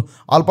पार्टीहरू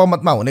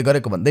अल्पमतमा हुने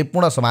गरेको भन्दै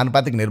पूर्ण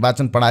समानुपातिक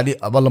निर्वाचन प्रणाली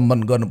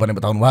अवलम्बन गर्नुपर्ने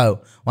बताउनुभयो।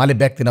 उहाँले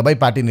व्यक्ति नभई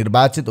पार्टी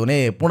निर्वाचित हुने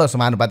पूर्ण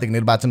समानुपातिक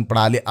निर्वाचन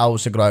प्रणाली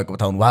आवश्यक रहेको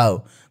बताउनुभयो।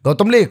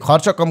 गौतमले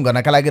खर्च कम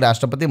गर्नका लागि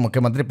राष्ट्रपति,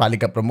 मुख्यमन्त्री,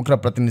 पालिका प्रमुख र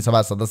प्रतिनिधि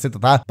सभा सदस्य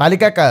तथा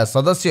पालिकाका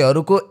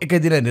सदस्यहरूको एकै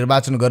दिन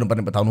निर्वाचन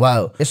गर्नुपर्ने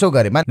बताउनुभयो। यसो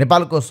गरेमा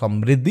नेपालको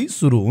समृद्धि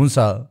सुरु हुन्छ।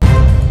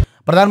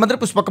 प्रधानमन्त्री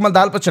पुष्पकमल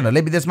दाहाल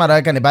प्रचण्डले विदेशमा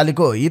रहेका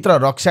नेपालीको हित र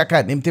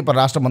रक्षाका निम्ति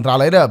परराष्ट्र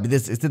मन्त्रालय र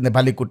विदेश स्थित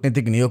नेपाली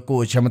कूटनीतिक नियोगको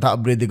क्षमता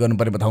अभिवृद्धि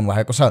गर्नुपर्ने बताउनु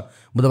भएको छ।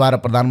 बुधबार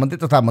प्रधानमन्त्री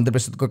तथा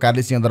मन्त्रीपरिषदको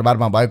कार्यालय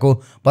सिंहदरबारमा भएको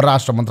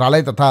परराष्ट्र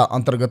मन्त्रालय तथा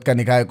अन्तर्गतका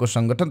निकायको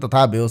संगठन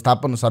तथा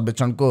व्यवस्थापन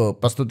सर्वेक्षणको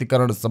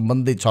प्रस्तुतिकरण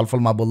सम्बन्धी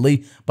छलफलमा बोल्दै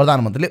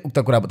प्रधानमन्त्रीले उक्त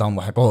कुरा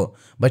बताउनु भएको हो।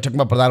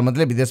 बैठकमा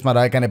प्रधानमन्त्रीले विदेशमा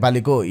रहेका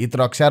नेपालीको हित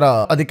रक्षा र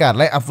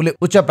अधिकारलाई आफूले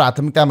उच्च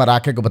प्राथमिकतामा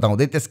राखेको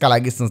बताउँदै त्यसका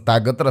लागि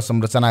संस्थागत र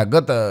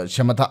संरचनागत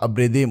क्षमता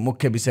अभिवृद्धि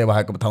मुख्य विषय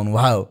भएको बताउनु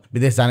भयो।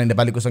 विदेश जाने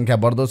नेपालीको संख्या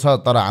बढ्दो छ,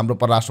 तर हाम्रो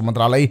परराष्ट्र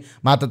मन्त्रालय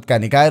मातहतका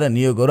निकाय र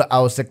नियोगहरू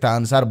आवश्यकता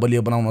अनुसार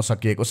बलियो बनाउन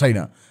सकिएको छैन।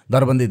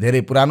 दरबन्दी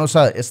धेरै पुरानो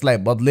छ, यसलाई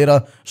बदलेर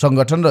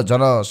संगठन र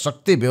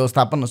जनशक्ति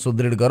व्यवस्थापन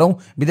सुदृढ गरौँ।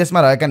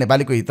 विदेशमा रहेका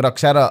नेपालीको हित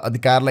रक्षा र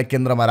अधिकारलाई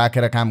केन्द्रमा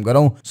राखेर काम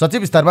गरौँ।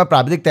 सचिव स्तरमा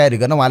प्राविधिक तयारी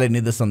गर्न उहाँले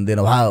निर्देशन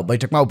दिनुभयो।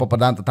 बैठकमा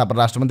उपप्रधान तथा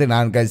परराष्ट्र मन्त्री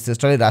नारायण काजी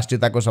श्रेष्ठले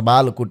राष्ट्रियताको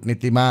सवाल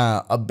कूटनीतिमा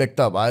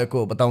अव्यक्त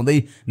भएको बताउँदै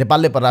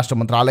नेपालले परराष्ट्र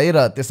मन्त्रालय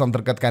र त्यस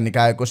अन्तर्गतका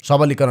निकायको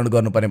सबलीकरण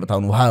गर्नुपर्ने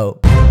बताउनुभयो।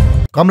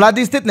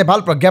 कमलादी स्थित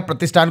नेपाल प्रज्ञा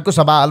प्रतिष्ठानको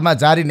सभा हालमा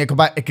जारी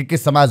नेकपा एकीकृत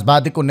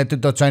समाजवादीको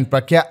नेतृत्व चयन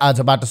प्रक्रिया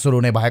आजबाट सुरु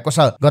हुने भएको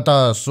छ। गत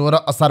 16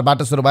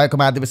 असारबाट सुरु भएको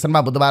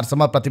महाधिवेशनमा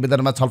बुधबारसम्म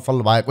प्रतिवेदनमा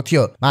छलफल भएको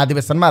थियो।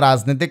 महाधिवेशनमा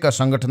राजनीतिक,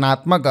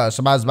 संगठनात्मक,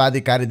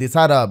 समाजवादी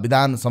कार्यदिशा र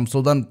विधान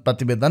संशोधन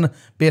प्रतिवेदन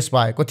पेश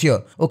भएको थियो।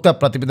 उक्त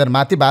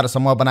प्रतिवेदनमाथि 12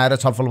 समूह बनाएर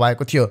छलफल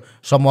भएको थियो।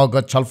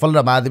 समूहगत छलफल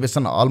र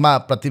महाधिवेशन हलमा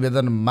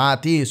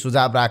प्रतिवेदनमाथि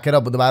सुझाव राखेर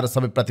बुधबार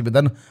सबै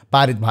प्रतिवेदन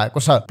पारित भएको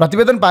छ।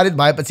 प्रतिवेदन पारित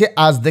भएपछि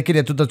आजदेखि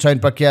नेतृत्व चयन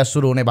प्रक्रिया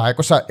सुरु हुने भएको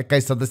भएको छ।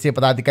 21 सदस्यीय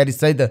पदाधिकारी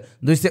सहित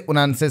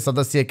 279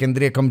 सदस्यीय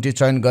केन्द्रीय कमिटी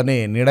चयन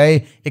गर्ने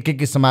निर्णय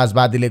एकीकृत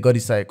समाजवादीले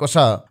गरिसकेको छ।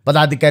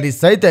 पदाधिकारी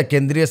सहित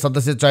केन्द्रीय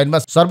सदस्य चयनमा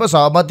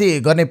सर्वसहमति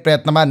गर्ने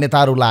प्रयत्नमा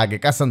नेताहरू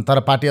लागेका छन्, तर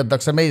पार्टी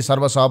अध्यक्षमै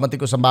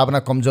सर्वसहमतिको सम्भावना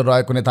कमजोर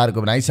रहेको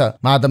नेताहरूको भनाइ छ।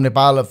 माधव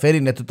नेपाल फेरि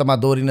नेतृत्वमा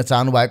दोहोरिन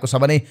चाहनु भएको छ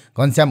भने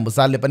घनश्याम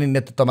भुसालले पनि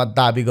नेतृत्वमा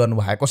दाबी गर्नु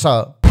भएको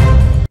छ।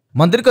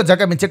 मन्दिरको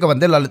जग्गा मिचेको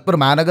भन्दै ललितपुर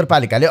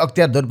महानगरपालिकाले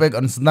अख्तियार दुरुपयोग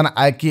अनुसन्धान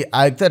आयोगकी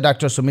आयुक्त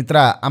डाक्टर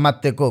सुमित्रा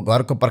आमात्यको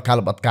घरको पर्खाल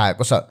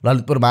भत्काएको छ।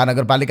 ललितपुर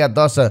महानगरपालिका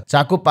 10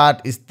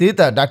 चाकुपाट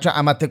स्थित डाक्टर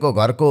आमात्यको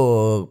घरको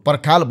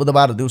पर्खाल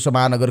बुधबार दिउँसो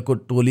महानगरको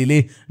टोलीले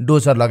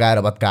डोजर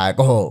लगाएर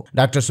भत्काएको हो।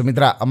 डाक्टर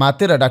सुमित्रा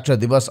अमात्य र डाक्टर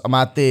दिवस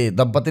अमात्य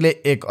दम्पतिले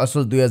 1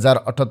 असोज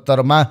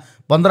 2078 मा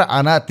 15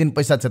 आना 3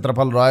 पैसा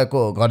क्षेत्रफल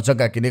रहेको घर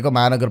जग्गा किनेको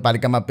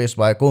महानगरपालिकामा पेश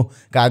भएको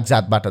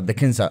कागजातबाट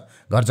देखिन्छ।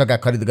 घर जग्गा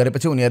खरिद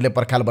गरेपछि उनीहरूले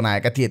पर्खाल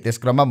बनाएका थिए।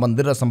 त्यसक्रममा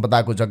मन्दिर र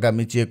सम्पदाको जग्गा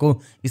मिचिएको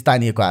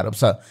स्थानीयको आरोप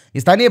छ।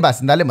 स्थानीय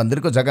बासिन्दाले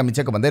मन्दिरको जग्गा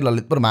मिचेको भन्दै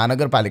ललितपुर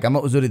महानगरपालिकामा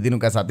उजुरी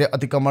दिनुका साथै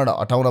अतिक्रमण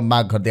हटाउन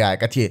माग गर्दै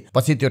आएका थिए।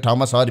 पछि त्यो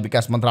ठाउँमा शहरी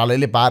विकास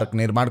मन्त्रालयले पार्क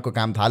निर्माणको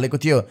काम थालेको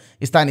थियो।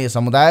 स्थानीय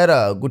समुदाय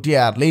र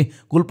गुटियारले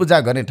कुलपूजा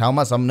गर्ने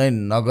ठाउँमा समन्वय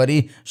नगरी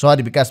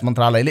शहरी विकास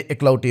मन्त्रालयले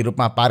एकलौटी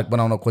रूपमा पार्क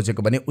बनाउन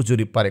खोजेको भने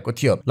उजुरी परेको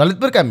थियो।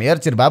 ललितपुरका मेयर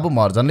चिरबाबु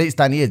महर्जनले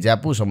स्थानीय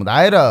ज्यापु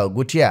समुदाय र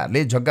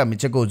गुटियारले जग्गा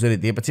मिचेको उजुरी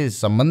दिएपछि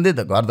सम्बन्धित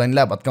घर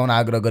दैनीलाई भत्काउन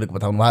आग्रह गरेको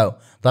बताउनुभयो,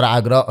 तर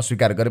आग्रह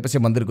अस्वीकार गरेपछि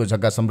मन्दिरको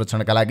जग्गा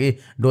संरक्षणका लागि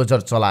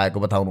डोजर चलाएको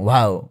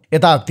बताउनुभयो।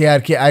 यता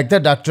अख्तियारकी आयुक्त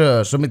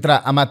डाक्टर सुमित्रा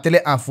आमात्यले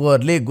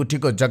आफूहरूले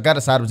गुठीको जग्गा र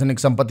सार्वजनिक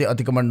सम्पत्ति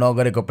अतिक्रमण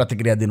नगरेको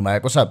प्रतिक्रिया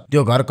दिनुभएको छ।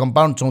 त्यो घर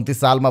कम्पाउन्ड 34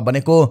 सालमा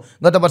बनेको,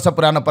 गत वर्ष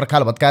पुरानो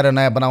पर्खाल भत्काएर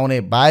नयाँ बनाउने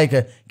बाहेक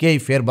केही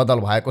फेरबदल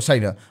भएको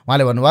छैन।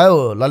 उहाँले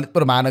भन्नुभयो,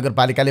 ललितपुर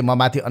महानगरपालिकाले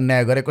ममाथि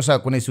अन्याय गरेको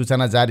छ। कुनै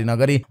सूचना जारी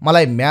नगरी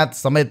मलाई म्याद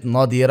समेत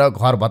नदिएर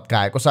घर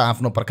भत्काएको छ।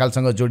 आफ्नो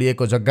पर्खालसँग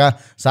जोडिएको जग्गा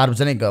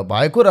सार्वजनिक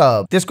भएको र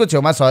त्यसको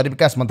छेउमा शहरी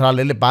विकास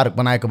मन्त्रालयले पार्क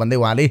बनाएको भन्दै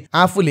उहाँले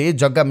आफूले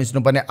जग्गा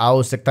मिच्नुपर्ने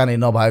आवश्यकता नै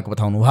नभएको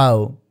बताउनुभयो।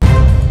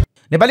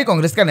 नेपाली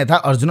कांग्रेसका नेता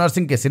अर्जुन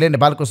सिंह केसीले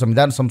नेपालको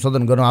संविधान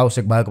संशोधन गर्नु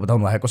आवश्यक भएको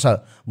बताउनु भएको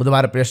छ।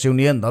 बुधबार प्रेस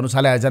युनियन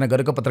धनुषाले आयोजना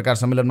गरेको पत्रकार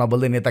सम्मेलनमा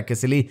बोल्दै नेता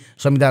केसीले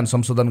संविधान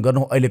संशोधन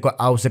गर्नु अहिलेको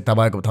आवश्यकता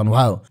भएको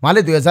बताउनुभयो।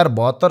 उहाँले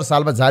 2072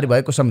 सालमा जारी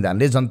भएको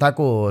संविधानले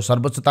जनताको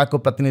सर्वोच्चताको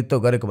प्रतिनिधित्व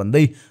गरेको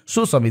भन्दै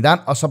सो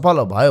संविधान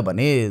असफल भयो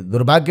भने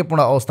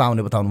दुर्भाग्यपूर्ण अवस्था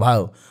आउने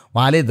बताउनुभयो।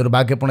 उहाँले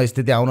दुर्भाग्यपूर्ण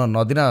स्थिति आउन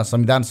नदिन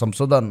संविधान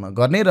संशोधन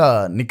गर्ने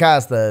र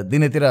निकास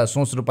दिनेतिर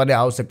सोच्नुपर्ने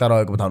आवश्यकता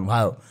रहेको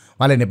बताउनुभयो।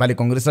 उहाँले नेपाली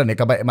कांग्रेस र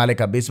नेकपा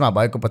एमालेका बीचमा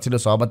भएको पछिल्लो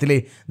सहमतिले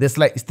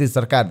देशलाई स्थिर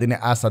सरकार दिने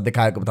आशा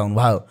देखाएको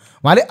बताउनुभयो।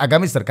 उहाँले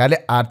आगामी सरकारले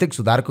आर्थिक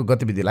सुधारको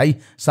गतिविधिलाई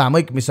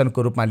सामूहिक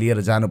मिसनको रूपमा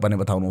लिएर जानुपर्ने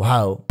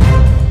बताउनुभयो।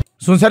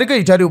 सुनसरीको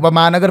इटहरी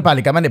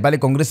उपमहानगरपालिकामा नेपाली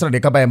कांग्रेस र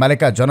नेकपा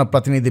एमालेका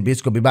जनप्रतिनिधि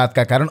बीचको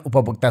विवादका कारण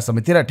उपभोक्ता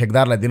समिति र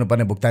ठेकदारलाई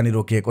दिनुपर्ने भुक्तानी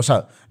रोकिएको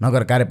छ।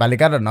 नगर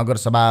कार्यपालिका र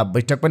नगरसभा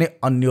बैठक पनि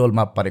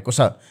अन्योलमा परेको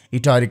छ।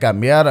 इटहरीका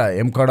मेयर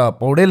हेमकड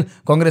पौडेल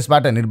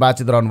कांग्रेसबाट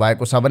निर्वाचित रहनु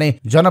भएको छ भने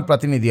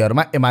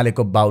जनप्रतिनिधिहरूमा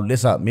एमालेको बाहुल्य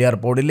छ। मेयर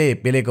पौडेलले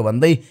पेलेको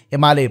भन्दै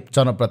एमाले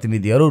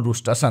जनप्रतिनिधिहरू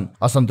रुष्ट छन्।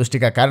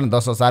 असन्तुष्टिका कारण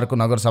 10 असारको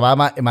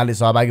नगरसभामा एमाले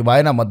सहभागी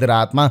भएन।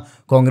 मध्यरातमा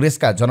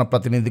कांग्रेसका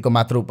जनप्रतिनिधिको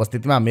मात्र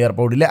उपस्थितिमा मेयर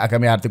पौडेलले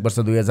आगामी आर्थिक वर्ष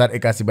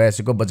 2081-82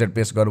 को बजेट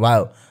पेश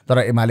गर्नुभयो, तर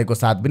एमालेको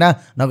साथ बिना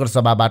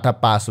नगरसभाबाट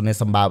पास हुने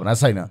सम्भावना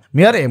छैन।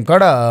 मेयर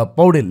हेमकड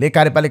पौडेलले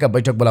कार्यपालिका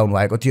बैठक बोलाउनु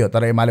भएको थियो,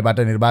 तर एमालेबाट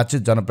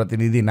निर्वाचित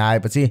जनप्रतिनिधि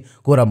नआएपछि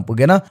कोरम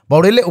पुगेन।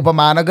 पौडेलले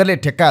उपमहानगरले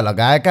ठेक्का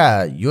लगाएका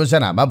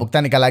योजनामा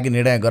भुक्तानीका लागि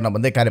निर्णय गर्न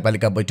भन्दै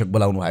कार्यपालिका बैठक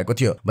बोलाउनु भएको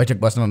थियो।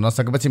 बैठक बस्न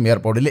नसकेपछि मेयर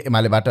पौडेलले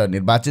एमालेबाट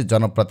निर्वाचित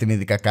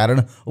जनप्रतिनिधिका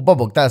कारण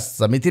उपभोक्ता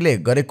समितिले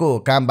गरेको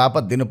काम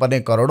बापत दिनुपर्ने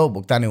करोडौं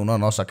भुक्तानी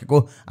हुन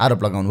नसकेको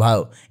आरोप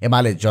लगाउनुभयो।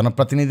 एमाले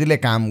जनप्रतिनिधिले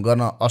काम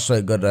गर्न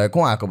असहयोग गरिरहेको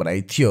आएको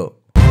बनाइ थियो।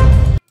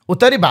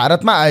 उत्तरी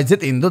भारतमा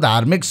आयोजित हिन्दू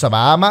धार्मिक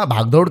सभामा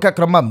भागदौडका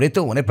क्रममा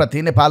मृत्यु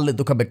हुनेप्रति नेपालले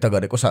दुःख व्यक्त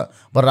गरेको छ।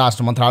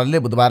 परराष्ट्र मन्त्रालयले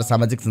बुधबार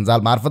सामाजिक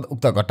सञ्जाल मार्फत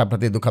उक्त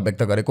घटनाप्रति दुःख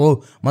व्यक्त गरेको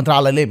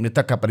मन्त्रालयले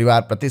मृतकका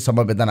परिवारप्रति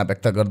समवेदना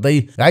व्यक्त गर्दै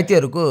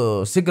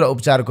घाइतेहरूको शीघ्र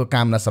उपचारको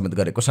कामना समेत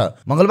गरेको छ।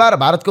 मंगलबार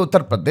भारतको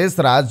उत्तर प्रदेश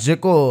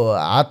राज्यको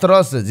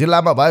हाथरस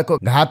जिल्लामा भएको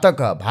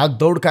घातक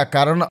भागदौडका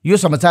कारण यो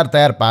समाचार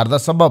तयार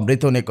पार्दासम्म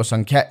मृत्यु हुनेको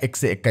संख्या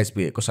 121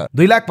 पुगेको छ।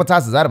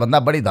 2,50,000 भन्दा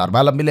बढी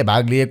धर्मावलम्बीले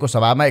भाग लिएको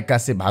सभामा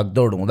 81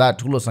 भागदौड हुँदा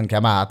ठूलो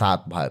संख्यामा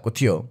हात भएको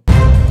थियो।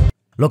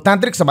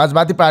 लोकतान्त्रिक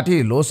समाजवादी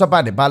पार्टी लोसपा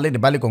नेपालले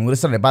नेपाली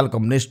कांग्रेस र नेपाल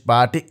कम्युनिस्ट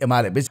पार्टी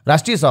एमाले बीच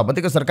राष्ट्रिय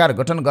सहमतिको सरकार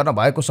गठन गर्न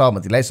भएको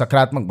सहमतिलाई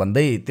सकारात्मक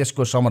भन्दै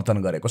त्यसको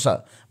समर्थन गरेको छ।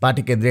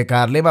 पार्टी केन्द्रीय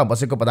कार्यालयमा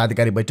बसेको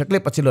पदाधिकारी बैठकले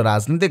पछिल्लो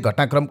राजनीतिक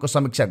घटनाक्रमको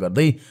समीक्षा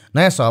गर्दै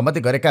नयाँ सहमति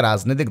गरेका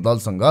राजनीतिक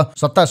दलसँग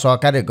सत्ता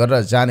सहकार्य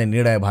गरेर जाने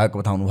निर्णय भएको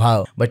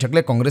बताउनुभयो।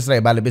 बैठकले कांग्रेस र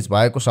एमाले बीच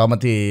भएको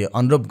सहमति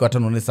अनुरूप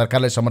गठन हुने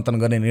सरकारलाई समर्थन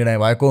गर्ने निर्णय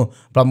भएको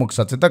प्रमुख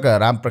सचेतक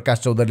रामप्रकाश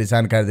चौधरीले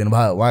जानकारी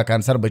दिनुभयो। उहाँका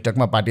अनुसार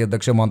बैठकमा पार्टी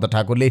अध्यक्ष महन्त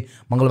ठाकुरले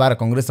मंगलबार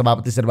कांग्रेस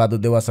सभापति शेरबहादुर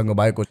देउवासँग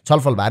भएको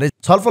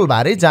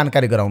छलफलबारे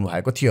जानकारी गराउनु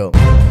भएको थियो।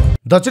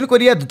 दक्षिण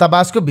कोरिया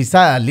दूतावासको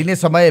भिसा लिने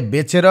समय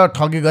बेचेर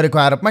ठगी गरेको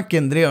आरोपमा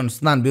केन्द्रीय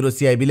अनुसन्धान ब्युरो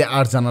CIB ले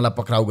 8 जनालाई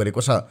पक्राउ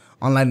गरेको छ।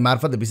 अनलाइन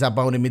मार्फत भिसा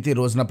पाउने मिति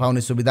रोज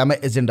नपाउने सुविधामा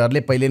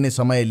एजेन्टहरूले पहिले नै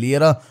समय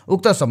लिएर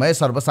उक्त समय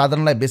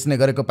सर्वसाधारणलाई बेच्ने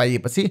गरेको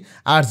पाइएपछि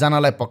 8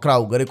 जनालाई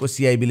पक्राउ गरेको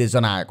सिआइबीले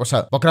जनाएको छ।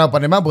 पक्राउ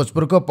पर्नेमा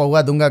भोजपुरको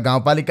पौवादुङ्गा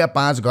गाउँपालिका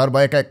 5 घर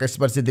भएका 21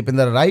 वर्षीय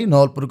दिपेन्द्र राई,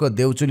 नवलपुरको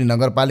देउचुनी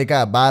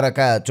नगरपालिका 12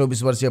 का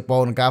 24 वर्षीय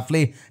पवन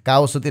काफ्ले,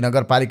 काउसुती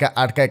नगरपालिका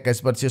 8 का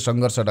 21 वर्षीय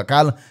सङ्घर्ष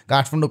ढकाल,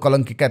 काठमाडौँ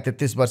कलङ्कीका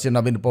 33 वर्षीय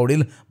नवीन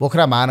पौडेल,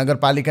 पोखरा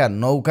महानगरपालिका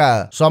 9 का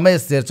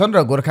समेश शेरचन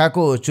र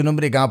गोर्खाको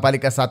चुनुम्री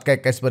गाउँपालिका 7 का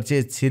 21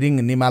 वर्षीय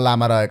छिरिङ निमा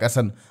लामा रहेका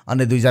छन्।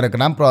 अन्य 2 जनाको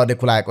नाम प्रहरीले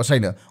खुलाएको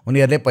छैन।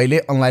 उनीहरूले पहिले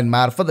अनलाइन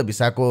मार्फत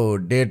भिसाको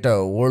डेट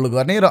होल्ड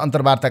गर्ने र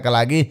अन्तर्वार्ताका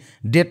लागि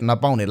डेट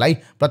नपाउनेलाई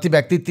प्रति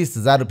व्यक्ति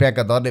 30,000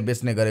 रुपियाँका दरले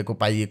बेच्ने गरेको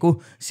पाइएको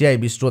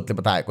सिआइबी स्रोतले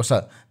बताएको छ।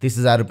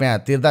 30,000 रुपियाँ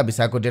तिर्दा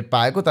भिसाको डेट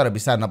पाएको तर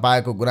भिसा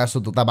नपाएको गुनासो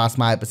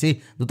दूतावासमा आएपछि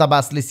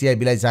दूतावासले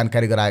सिआइबीलाई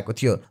जानकारी गराएको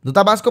थियो।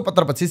 दूतावासको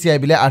पत्रपछि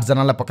सिआइबीले 8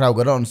 जनालाई पक्राउ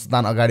गरेर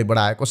अनुसन्धान अगाडि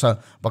बढाएको छ।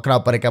 पक्राउ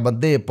परेका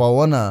मध्ये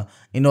पवन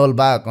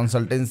इनोल्बा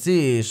कन्सल्टेन्सी,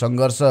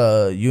 सङ्घर्ष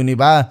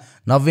युनिभा,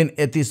 नवीन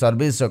एति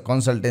service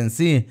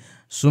consultancy,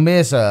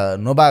 Sumesh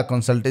Nova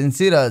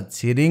consultancy र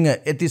छिरिङ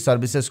एति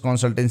सर्भिसेस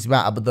कन्सल्टेन्सीमा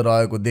आबद्ध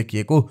रहेको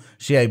देखिएको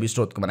सिआइबी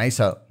स्रोतको भनाइ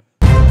छ।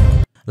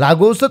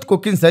 लागु औषध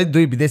कोकिन सहित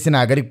 2 विदेशी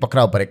नागरिक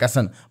पक्राउ परेका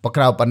छन्।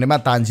 पक्राउ पर्नेमा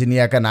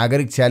तान्जानियाका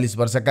नागरिक 46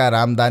 वर्षका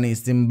रामदानी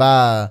सिम्बा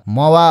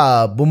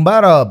मवा बुम्बा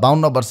र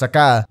 52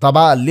 वर्षका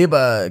तबा लिब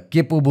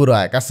केपुबु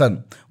रहेका छन्।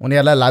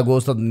 उनीहरूलाई लागु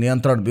औषध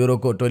नियन्त्रण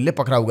ब्युरोको टोलीले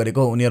पक्राउ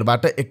गरेको।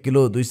 उनीहरूबाट 1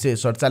 किलो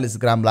 247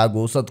 ग्राम लागु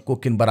औषध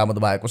कोकिन बरामद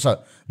भएको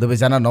छ।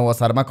 दुवैजना 9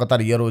 असारमा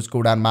कतार एयरवेजको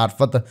उडान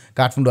मार्फत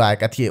काठमाडौँ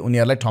आएका थिए।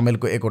 उनीहरूलाई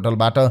ठमेलको एक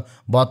होटलबाट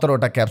 72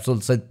 वटा क्याप्सुल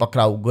सहित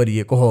पक्राउ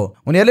गरिएको हो।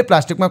 उनीहरूले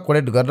प्लास्टिकमा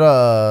कोडेट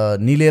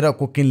गरेर निलेर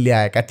कोकिन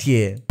ल्याएका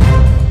थिए।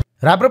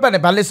 राप्रपा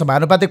नेपालले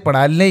समानुपातिक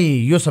प्रणाली नै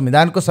यो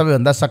संविधानको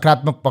सबैभन्दा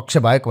सकारात्मक पक्ष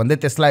भएको भन्दै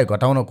त्यसलाई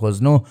घटाउन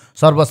खोज्नु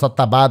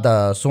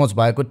सर्वसत्तावाद सोच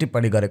भएको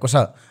टिप्पणी गरेको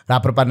छ।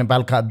 राप्रपा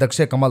नेपालका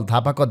अध्यक्ष कमल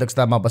थापाको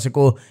अध्यक्षतामा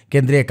बसेको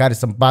केन्द्रीय कार्य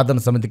सम्पादन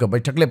समितिको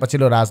बैठकले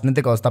पछिल्लो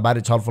राजनीतिक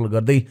अवस्थाबारे छलफल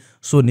गर्दै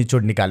सो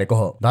निचोड निकालेको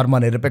हो।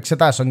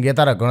 धर्मनिरपेक्षता,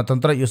 संघीयता र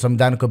गणतन्त्र यो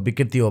संविधानको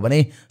विकृति हो भने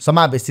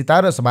समावेशिता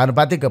र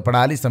समानुपातिक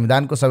प्रणाली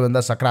संविधानको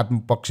सबैभन्दा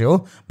सकारात्मक पक्ष हो,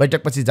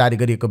 बैठकपछि जारी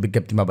गरिएको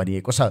विज्ञप्तिमा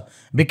भनिएको छ।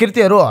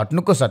 विकृतिहरू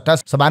हट्नुको सट्टा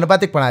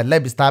समानुपातिक प्रणालीलाई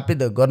विस्थापित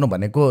गर्नु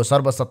भनेको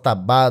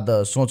सर्वसत्तावाद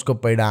सोचको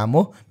परिणाम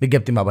हो,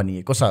 विज्ञप्तिमा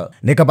भनिएको छ।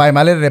 नेकपा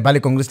एमाले र नेपाली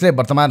कांग्रेसले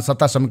वर्तमान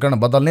सत्ता समीकरण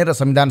बदल्ने र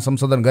संविधान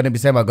संशोधन गर्ने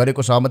विषयमा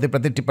गरेको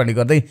सहमतिप्रति टिप्पणी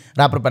गर्दै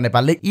राप्रपा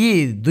नेपालले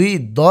यी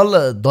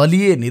 2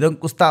 दलीय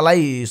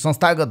निरङ्कुशतालाई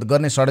संस्थागत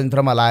गर्ने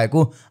षड्यन्त्रमा लागेको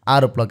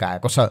आरोप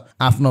लगाएको छ।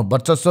 आफ्नो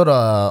वर्चस्व र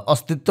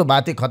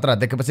अस्तित्वमाथि खतरा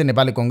देखेपछि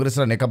नेपाली कांग्रेस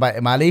र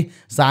नेकपा एमाले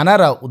साना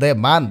र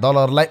उदयमान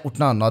दलहरूलाई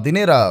उठ्न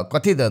नदिने र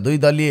कथित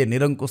 2 दलीय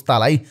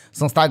निरङ्कुशतालाई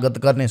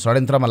संस्थागत गर्ने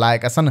षड्यन्त्रमा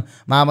लागेका छन्।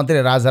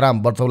 महामन्त्री राजा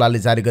बर्थौलाले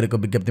जारी गरेको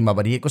विज्ञप्तिमा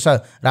भनिएको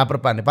छ।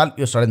 राप्रपा नेपाल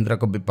यो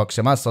षड्यन्त्रको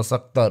विपक्षमा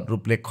सशक्त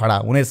रूपले खडा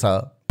हुनेछ।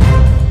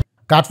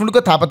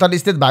 काठमाडौँको थापाथली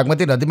स्थित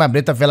बागमती नदीमा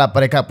मृत फेला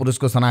परेका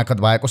पुरुषको शनाखत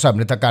भएको छ।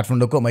 मृतक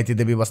काठमाडौँको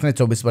मैतीदेवी बस्ने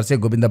 24 वर्षीय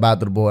गोविन्द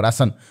बहादुर बोहरा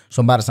छन्।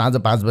 सोमबार साँझ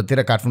 5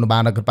 बजेतिर काठमाडौँ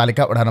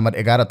महानगरपालिका वडा नम्बर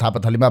 11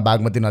 थापाथलीमा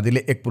बागमती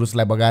नदीले एक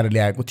पुरुषलाई बगाएर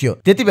ल्याएको थियो।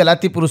 त्यति बेला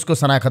ती पुरुषको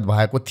शनाखत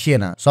भएको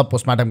थिएन। सब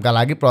पोस्टमार्टमका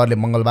लागि प्रहरीले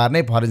मंगलबार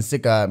नै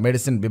फरेन्सिक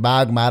मेडिसिन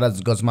विभाग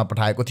महाराजगञ्जमा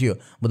पठाएको थियो।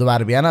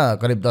 बुधबार बिहान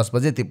करिब 10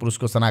 बजे ती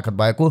पुरुषको शनाखत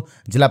भएको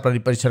जिल्ला प्रहरी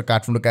परिसर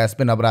काठमाडौँका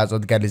एसपी नवराज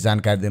अधिकारीले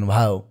जानकारी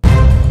दिनुभयो।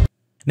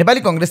 नेपाली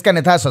कांग्रेसका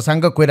नेता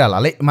शशाङ्क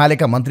कोइरालाले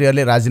एमालेका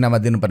मन्त्रीहरूले राजीनामा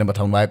दिनुपर्ने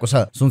बताउनु भएको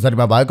छ।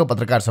 सुनसरीमा भएको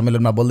पत्रकार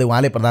सम्मेलनमा बोल्दै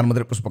उहाँले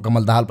प्रधानमन्त्री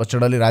पुष्पकमल दाहाल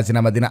पछाडिले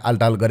राजीनामा दिन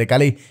आलटाल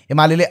गरेकाले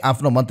एमालेले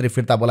आफ्नो मन्त्री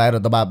फिर्ता बोलाएर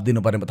दबाब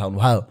दिनुपर्ने बताउनु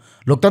भयो।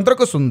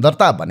 लोकतन्त्रको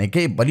सुन्दरता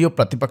भनेकै बलियो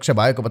प्रतिपक्ष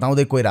भएको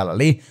बताउँदै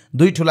कोइरालाले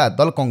 2 ठूला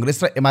दल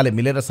कांग्रेस र एमाले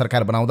मिलेर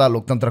सरकार बनाउँदा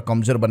लोकतन्त्र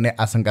कमजोर बन्ने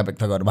आशंका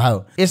व्यक्त गर्नुभयो।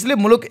 यसले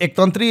मुलुक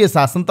एकतन्त्रीय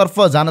शासनतर्फ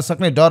जान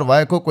सक्ने डर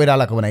भएको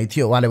कोइरालाको भनाइ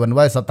थियो। उहाँले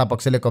भन्नुभयो सत्ता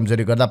पक्षले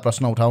कमजोरी गर्दा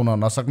प्रश्न उठाउन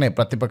नसक्ने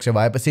प्रतिपक्ष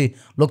भएपछि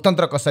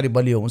लोकतन्त्र कसरी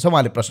बलियो हुन्छ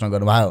उहाँले प्रश्न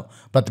गर्नुभयो।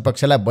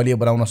 प्रतिपक्षलाई बलियो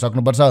बनाउन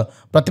सक्नुपर्छ,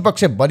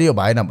 प्रतिपक्ष बलियो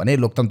भएन भने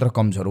लोकतन्त्र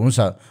कमजोर हुन्छ।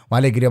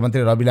 उहाँले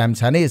गृहमन्त्री रवि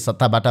लामिछाने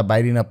सत्ताबाट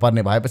बाहिरिन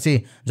पर्ने भएपछि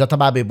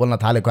जथाभावी बोल्न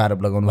थालेको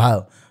आरोप लगाउनुभयो।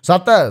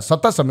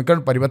 सत्ता समीकरण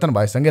परिवर्तन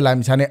भएसँगै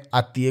लामिछाने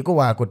आत्तिएको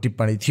उहाँको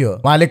टिप्पणी थियो।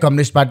 उहाँले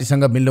कम्युनिस्ट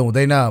पार्टीसँग मिल्नु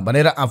हुँदैन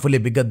भनेर आफूले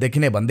विगतदेखि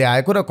नै भन्दै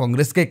आएको र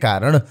कांग्रेसकै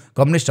कारण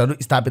कम्युनिस्टहरू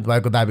स्थापित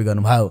भएको दावी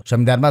गर्नुभयो।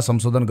 संविधानमा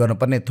संशोधन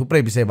गर्नुपर्ने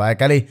थुप्रै विषय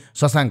भएकाले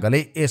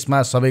शशाङ्कले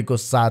यसमा सबैको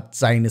साथ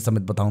चाहिने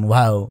समेत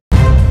बताउनुभयो।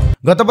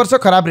 गत वर्ष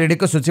खराब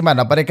ऋणीको सूचीमा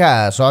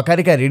नपरेका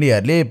सहकारीका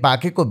ऋणीहरूले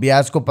पाकेको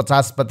ब्याजको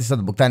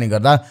 50% भुक्तानी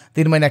गर्दा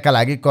 3 महिनाका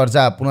लागि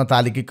कर्जा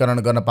पुनःतालिकीकरण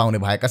गर्न पाउने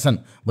भएका छन्।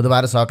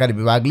 बुधबार सहकारी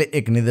विभागले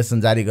एक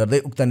निर्देशन जारी गर्दै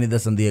उक्त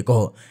निर्देशन दिएको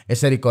हो।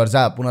 यसरी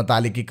कर्जा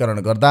पुनःतालिकीकरण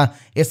गर्दा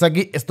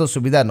यसअघि यस्तो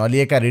सुविधा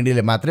नलिएका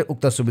ऋणीले मात्रै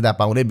उक्त सुविधा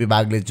पाउने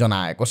विभागले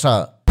जनाएको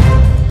छ।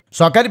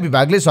 सहकारी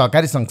विभागले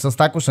सहकारी सङ्घ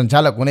संस्थाको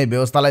सञ्चालक हुने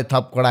व्यवस्थालाई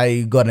थप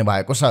कडाई गर्ने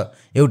भएको छ।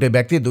 एउटै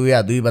व्यक्ति 2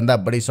 या 2 भन्दा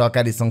बढी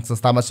सहकारी सङ्घ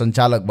संस्थामा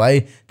सञ्चालक भए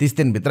 30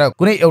 दिनभित्र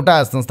कुनै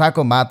एउटा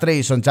संस्थाको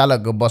मात्रै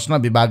सञ्चालक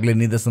बस्न विभागले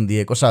निर्देशन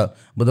दिएको छ।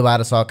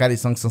 बुधबार सहकारी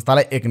सङ्घ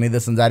संस्थालाई एक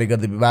निर्देशन जारी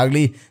गर्दै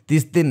विभागले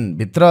 30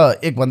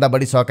 दिनभित्र 1 भन्दा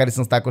बढी सहकारी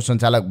संस्थाको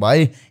सञ्चालक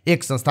भए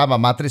एक संस्थामा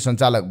मात्रै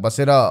सञ्चालक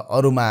बसेर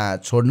अरूमा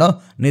छोड्न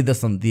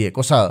निर्देशन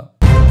दिएको छ।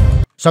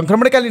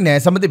 संक्रमणकालीन न्याय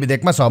सम्बन्धी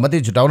विधेयकमा सहमति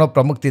जुटाउन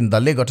प्रमुख 3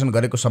 दलले गठन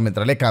गरेको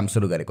संयन्त्रले काम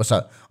सुरु गरेको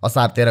छ।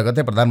 असार 13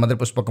 गते प्रधानमन्त्री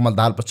पुष्पकमल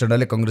दाहाल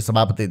प्रचण्डले कांग्रेस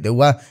सभापति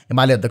देउवा,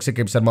 एमाले अध्यक्ष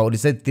केपी शर्मा ओली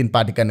सहित 3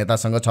 पार्टीका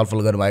नेतासँग छलफल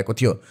गर्नुभएको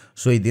थियो।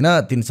 सोही दिन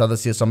 3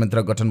 सदस्यीय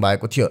संयन्त्र गठन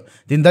भएको थियो।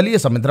 3 दलीय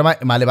संयन्त्रमा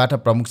एमालेबाट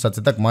प्रमुख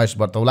सचेतक महेश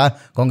बर्तौला,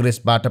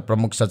 कांग्रेसबाट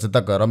प्रमुख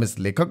सचेतक रमेश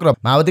लेखक र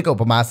माओवादीका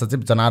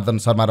उपमहासचिव जनार्दन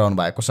शर्मा रहनु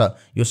भएको छ।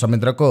 यो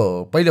संयन्त्रको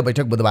पहिलो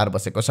बैठक बुधबार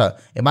बसेको छ।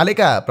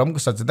 एमालेका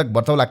प्रमुख सचेतक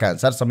बर्तौलाका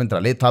अनुसार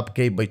संयन्त्रले थप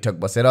केही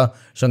बैठक बसेर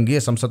संघीय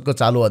संसदको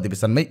चालु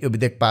अधिवेशनमै यो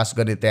विधेयक पास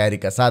गर्ने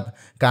तयारीका साथ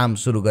काम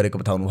सुरु गरेको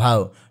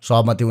बताउनुभयो।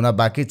 सहमति हुन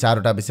बाँकी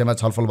 4वटा विषयमा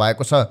छलफल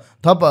भएको छ।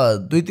 थप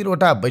 2-3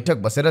 वटा बैठक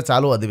बसेर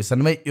चालु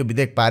अधिवेशनमै यो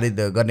विधेयक पारित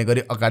गर्ने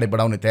गरी अगाडि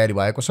बढाउने तयारी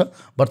भएको छ,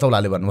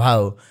 बर्तौलाले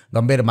भन्नुभयो।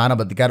 गम्भीर मानव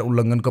अधिकार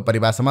उल्लङ्घनको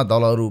परिभाषामा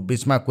दलहरू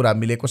बीचमा कुरा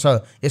मिलेको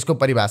छ। यसको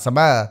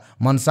परिभाषामा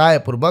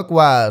मनसायपूर्वक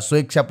वा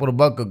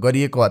स्वेच्छापूर्वक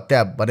गरिएको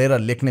हत्या भनेर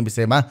लेख्ने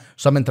विषयमा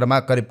संयन्त्रमा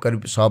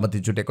करिब सहमति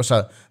जुटेको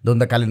छ।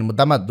 द्वन्द्वकालीन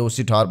मुद्दामा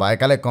दोषी ठहर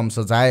भएकाले कम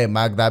सजाय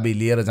मागदाबी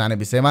लिएर जाने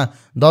विषयमा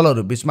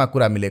दलहरू बीचमा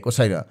कुरा मिलेको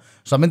छैन।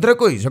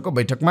 संयन्त्रको हिजोको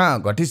बैठकमा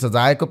घटी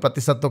सजायको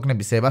प्रतिशत तोक्ने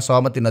विषयमा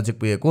सहमति नजिक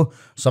पुगेको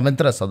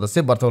संयन्त्र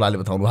सदस्य बर्तौलाले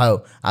बताउनुभयो।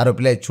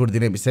 आरोपीलाई छुट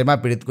दिने विषयमा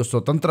पीडितको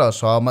स्वतन्त्र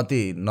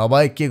सहमति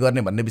नभए के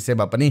गर्ने भन्ने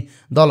विषयमा पनि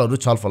दलहरू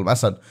छलफलमा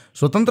छन्।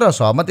 स्वतन्त्र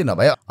सहमति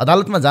नभए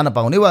अदालतमा जान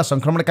पाउने वा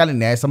संक्रमणकालीन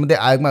न्याय सम्बन्धी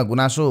आयोगमा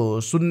गुनासो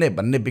सुन्ने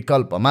भन्ने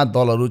विकल्पमा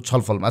दलहरू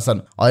छलफलमा छन्।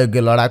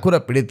 अयोग्य लडाकु र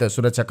पीडित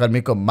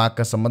सुरक्षाकर्मीको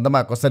मागका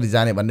सम्बन्धमा कसरी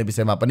जाने भन्ने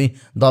विषयमा पनि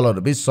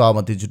दलहरूबीच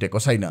सहमति जुटेको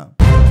छैन।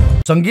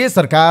 संघीय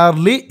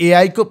सरकारले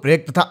एआईको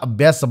प्रयोग तथा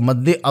अभ्यास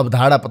सम्बन्धी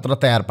अवधारणा पत्र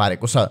तयार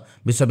पारेको छ।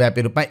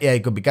 विश्वव्यापी रूपमा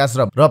एआईको विकास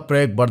र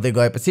प्रयोग बढ्दै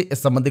गएपछि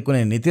यस सम्बन्धी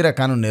कुनै नीति र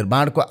कानुन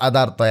निर्माणको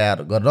आधार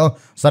तयार गर्न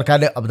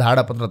सरकारले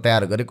अवधारणा पत्र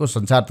तयार गरेको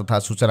सञ्चार तथा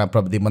सूचना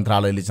प्रविधि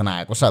मन्त्रालयले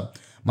जनाएको छ।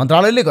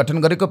 मन्त्रालयले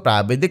गठन गरेको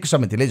प्राविधिक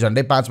समितिले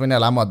झण्डै 5 महिना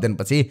लामो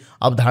अध्ययनपछि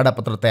अवधारणा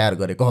पत्र तयार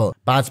गरेको हो।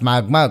 5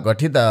 माघमा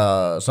गठित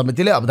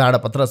समितिले अवधारणा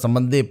पत्र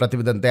सम्बन्धी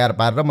प्रतिवेदन तयार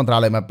पारेर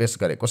मन्त्रालयमा पेश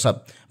गरेको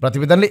छ।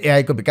 प्रतिवेदनले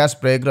एआईको विकास,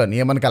 प्रयोग र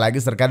नियमनका लागि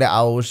सरकारले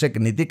आवश्यक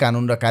नीति,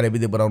 कानुन र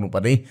कार्यविधि बनाउनु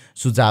पर्ने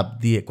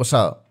सुझाव दिएको छ।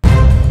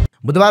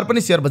 बुधबार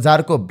पनि शेयर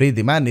बजारको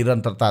वृद्धिमा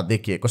निरन्तरता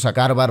देखिएको छ।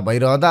 कारोबार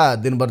भइरहँदा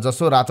दिनभर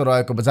जसो रातो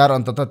रहेको बजार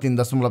अन्ततः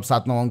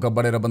 3.79 अङ्क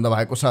बढेर बन्द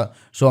भएको छ।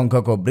 सो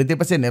अङ्कको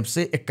वृद्धिपछि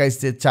नेप्से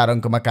 2104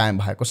 अङ्कमा कायम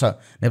भएको छ।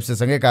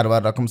 नेप्सेसँगै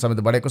कारोबार रकम समेत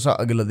बढेको छ।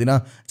 अघिल्लो दिन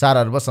 4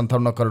 अर्ब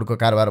 57 करोडको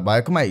कारोबार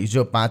भएकोमा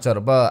हिजो 5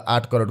 अर्ब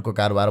 8 करोडको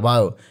कारोबार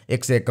भयो।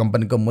 101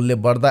 कम्पनीको मूल्य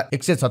बढ्दा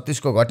 136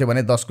 को घट्यो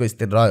भने 10 को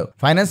स्थिर रह्यो।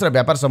 फाइनेन्स र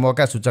व्यापार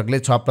समूहका सूचकले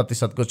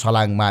 6% को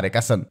छलाङ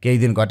मारेका छन्। केही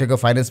दिन घटेको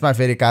फाइनेन्समा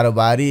फेरि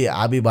कारोबारी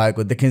हाबी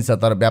भएको देखिन्छ,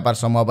 तर व्यापार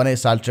समूह भने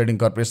साल ट्रेडिङ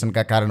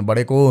कर्पोरेसनका कारण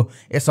बढेको हो।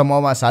 यस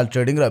समूहमा साल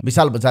ट्रेडिङ र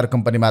विशाल बजार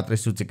कम्पनी मात्रै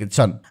सूचीकृत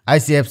छन्।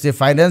 ICFC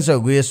finance,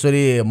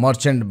 Guhyeshwari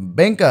merchant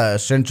bank,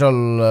 central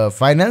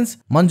finance,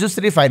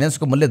 Manjushree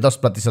फाइनेन्सको मूल्य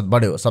 10%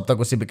 बढ्यो।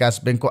 सप्तकोशी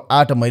विकास बैंकको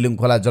 8, मैलुङ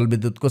खोला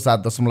जलविद्युतको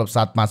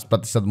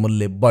 7.75%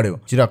 मूल्य बढ्यो।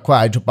 चिरखुवा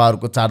हाइड्रो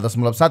पावरको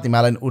 4.7,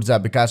 हिमालयन ऊर्जा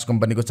विकास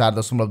कम्पनीको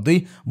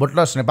 4.2,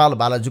 बोटलस नेपाल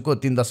बालाजुको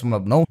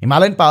 3.9,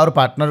 हिमालयन पावर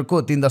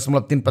पार्टनरको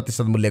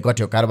 3.3% मूल्य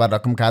घट्यो। कारोबार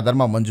रकमका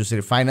आधारमा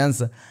Manjushree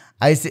finance,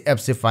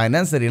 ICFC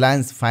finance,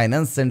 Reliance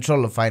finance,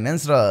 central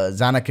finance र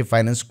जानकी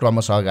फाइनेन्स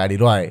क्रमशः अगाडि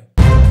रहे।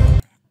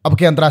 अब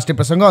के अन्तर्राष्ट्रिय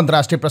प्रसङ्ग।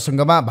 अन्तर्राष्ट्रिय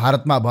प्रसङ्गमा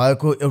भारतमा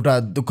भएको एउटा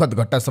दुःखद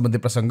घटना सम्बन्धी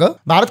प्रसङ्ग।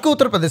 भारतको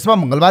उत्तर प्रदेशमा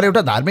मंगलबार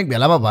एउटा धार्मिक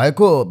भेलामा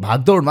भएको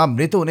भागदौडमा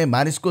मृत्यु हुने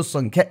मानिसको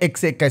संख्या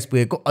 121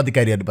 पुगेको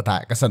अधिकारीहरूले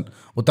बताएका छन्।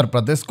 उत्तर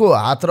प्रदेशको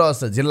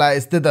हाथरस जिल्ला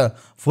स्थित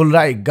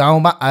फुलराई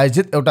गाउँमा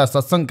आयोजित एउटा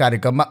सत्सङ्ग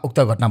कार्यक्रममा उक्त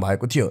घटना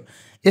भएको थियो।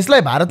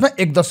 यसलाई भारतमा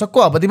 1 दशकको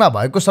अवधिमा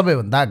भएको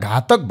सबैभन्दा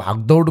घातक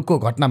भागदौडको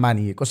घटना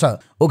मानिएको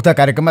छ। उक्त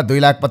कार्यक्रममा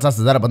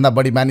 2,50,000 भन्दा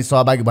बढी मानिस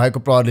सहभागी भएको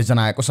प्रहरीले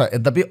जनाएको छ।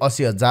 यद्यपि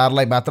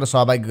 80,000लाई मात्र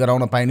सहभागी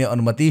गराउन पाइने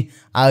अनुमति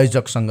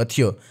आयोजकसँग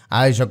थियो।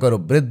 आयोजकहरू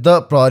विरुद्ध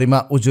प्रहरीमा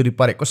उजुरी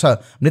परेको छ।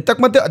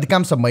 मृतकमध्ये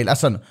अधिकांश महिला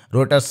छन्।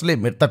 रोयटर्सले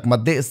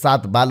मृतकमध्ये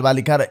 7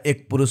 बालबालिका र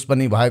 1 पुरुष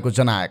पनि भएको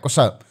जनाएको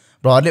छ।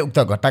 प्रहरीले उक्त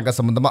घटनाका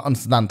सम्बन्धमा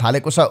अनुसन्धान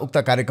थालेको छ। उक्त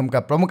कार्यक्रमका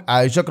प्रमुख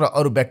आयोजक र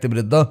अरू व्यक्ति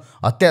विरुद्ध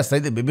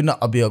हत्यासहित विभिन्न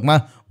अभियोगमा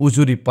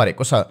उजुरी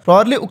परेको छ।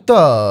 प्रहरीले उक्त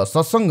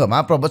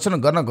सत्सङ्गमा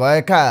प्रवचन गर्न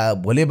गएका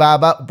भोले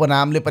बाबा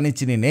उपनामले पनि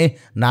चिनिने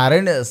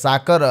नारायण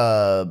साकर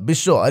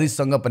विश्व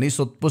हरिसँग पनि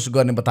सोधपुछ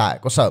गर्ने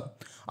बताएको छ।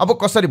 अब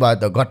कसरी भयो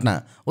त घटना?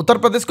 उत्तर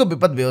प्रदेशको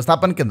विपद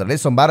व्यवस्थापन केन्द्रले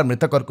सोमबार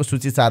मृतकहरूको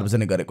सूची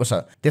सार्वजनिक गरेको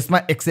छ।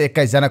 त्यसमा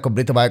 121 जनाको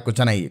मृत्यु भएको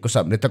जनाइएको छ।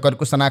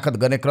 मृतकहरूको शनाखत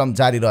गर्ने क्रम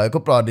जारी रहेको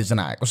प्रहरीले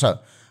जनाएको छ।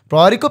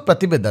 प्रहरीको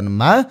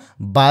प्रतिवेदनमा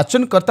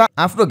वाचनकर्ता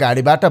आफ्नो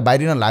गाडीबाट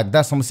बाहिरिन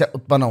लाग्दा समस्या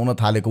उत्पन्न हुन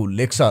थालेको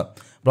उल्लेख छ।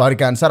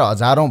 प्रहरीका अनुसार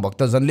हजारौं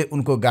भक्तजनले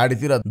उनको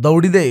गाडीतिर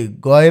दौडिँदै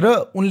गएर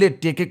उनले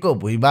टेकेको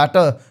भुइँबाट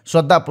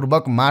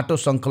श्रद्धापूर्वक माटो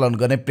सङ्कलन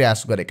गर्ने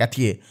प्रयास गरेका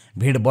थिए।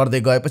 भिड बढ्दै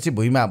गएपछि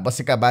भुइँमा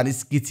बसेका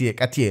मानिस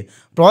किचिएका थिए।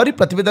 प्रहरी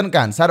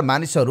प्रतिवेदनका अनुसार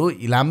मानिसहरू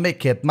इलाम्मे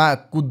खेतमा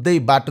कुद्दै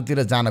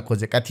बाटोतिर जान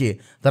खोजेका थिए,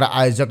 तर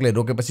आयोजकले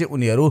रोकेपछि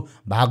उनीहरू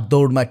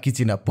भागदौडमा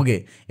किचिन पुगे।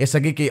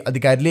 यसअघि केही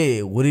अधिकारीले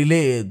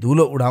हुरीले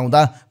धुलो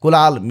उडाउँदा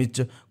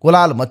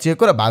कोलाहल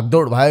मचिएको र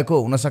भागदौड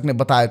भएको हुनसक्ने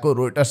बताएको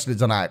रोयटर्सले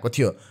जनाएको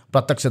थियो।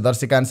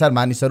 प्रत्यक्षदर्शीका अनुसार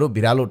मानिसहरू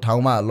भिरालो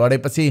ठाउँमा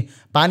लडेपछि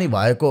पानी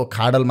भएको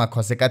खाडलमा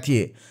खसेका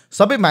थिए।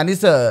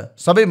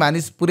 सबै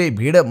मानिस पुरै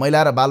भिड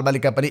महिला र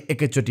बालबालिका पनि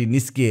एकैचोटि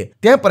निस्किए।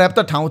 त्यहाँ पर्याप्त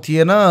ठाउँ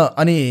थिएन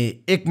अनि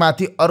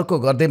एकमाथि अर्को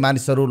गर्दै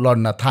मानिसहरू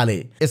लड्न थाले।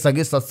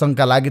 यसअघि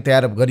सत्सङ्गका लागि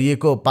तयार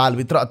गरिएको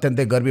पालभित्र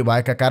अत्यन्तै गर्मी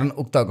भएका कारण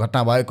उक्त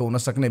घटना भएको हुन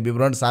सक्ने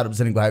विवरण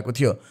सार्वजनिक भएको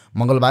थियो।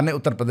 मङ्गलबार नै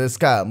उत्तर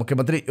प्रदेशका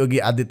मुख्यमन्त्री योगी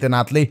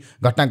आदित्यनाथले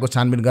घटनाको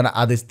छानबिन गर्न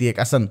आदेश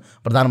दिएका छन्।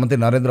 प्रधानमन्त्री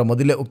नरेन्द्र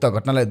मोदीले उक्त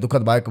घटनालाई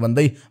दुःखद भएको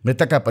भन्दै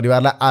मृतकका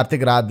परिवारलाई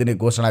आर्थिक राहत दिने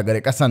घोषणा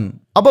गरेका छन्।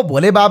 अब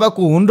भोले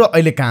बाबाको हुन् र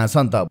अहिले कहाँ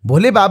छन् त?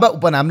 भोले बाबा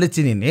उपनामले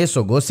चिनिने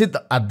सो घोषित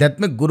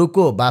आध्यात्मिक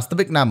गुरुको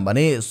वास्तविक नाम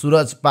भने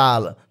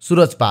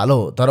सूरजपाल हो।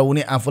 तर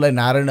उनी आफूलाई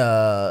नारायण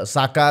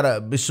साकार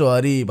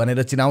विश्वहरि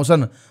भनेर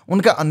चिनाउँछन्।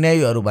 उनका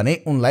अन्यायीहरू भने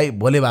उनलाई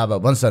भोले बाबा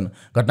भन्छन्।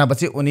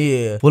 घटनापछि उनी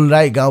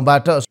फुलराई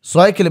गाउँबाट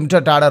 100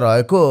 किलोमिटर टाढा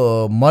रहेको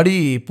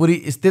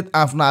मणिपुरी स्थित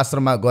आफ्नो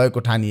आश्रममा गएको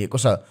ठानिएको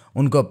छ।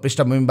 उनको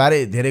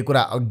पृष्ठभूमिबारे धेरै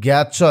कुरा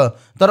अज्ञात छ,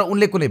 तर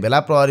उनले कुनै बेला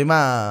प्रहरीमा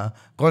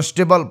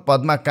कन्स्टेबल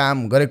पदमा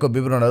काम गरेको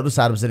विवरणहरू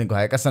सार्वजनिक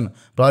भएका छन्।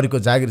 प्रहरीको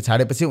जागिर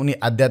छाडेपछि उनी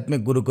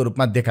आध्यात्मिक गुरुको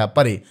रूपमा देखा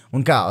परे।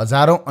 उनका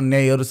हजारौं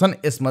अन्यायीहरू छन्।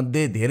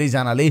 यसमध्ये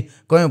धेरैजनाले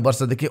कयौं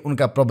वर्षदेखि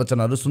उनका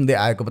प्रवचनहरू सुन्दै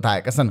आएको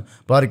बताएका छन्।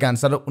 प्रहरीका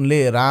अनुसार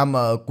उनले राम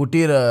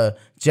कुटीर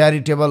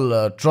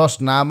च्यारिटेबल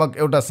ट्रस्ट नामक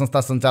एउटा संस्था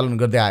सञ्चालन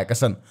गर्दै आएका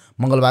छन्।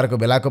 मङ्गलबारको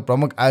बेलाको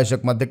प्रमुख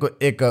आयोजक मध्येको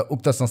एक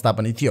उक्त संस्था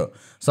पनि थियो।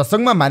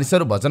 सत्सङ्गमा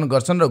मानिसहरू भजन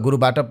गर्छन् र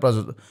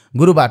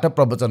गुरुबाट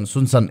प्रवचन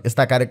सुन्छन्।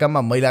 यस्ता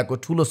कार्यक्रममा महिलाको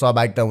ठूलो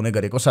सहभागिता हुने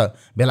गरेको छ।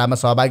 बेलामा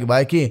सहभागी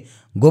भएकी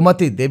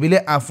गोमती देवीले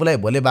आफूलाई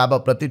भोले बाबा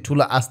प्रति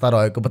ठूलो आस्था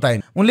रहेको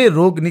बताइन्। उनले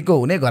रोग निको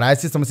हुने,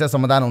 घरायसी समस्या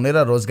समाधान हुने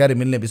र रोजगारी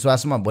मिल्ने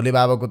विश्वासमा भोले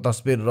बाबाको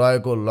तस्बिर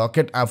रहेको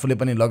लकेट आफूले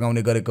पनि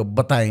लगाउने गरेको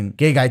बताइन्।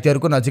 केही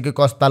घाइतेहरूको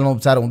नजिकैको अस्पतालमा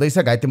उपचार हुँदैछ।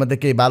 घाइतेमध्ये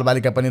केही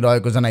बालबालिका पनि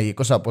रहेको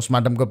जनाइएको छ।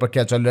 पोस्टमार्टमको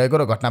प्रक्रिया चलिरहेको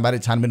र घटनाबारे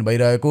छानबिन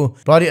भइरहेको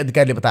प्रहरी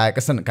अधिकारीले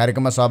बताएका छन्।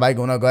 कार्यक्रममा सहभागी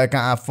हुन गएका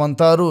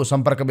आफन्तहरू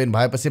सम्पर्कविहीन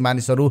भएपछि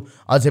मानिसहरू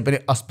अझै पनि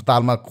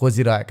अस्पतालमा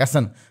खोजिरहेका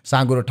छन्।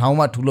 साँघुरो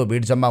ठाउँमा ठूलो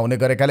भिड जम्मा हुने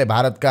गरेकाले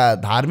भारतका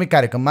धार्मिक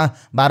कार्यक्रममा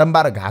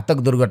बारम्बार घातक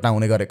दुर्घटना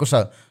हुने गरेको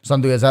छ।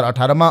 सन्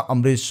 2018 मा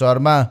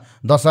अमृतसरमा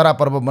दशहरा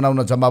पर्व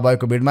मनाउन जम्मा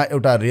भएको भिडमा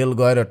एउटा रेल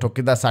गएर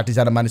ठोक्किँदा 60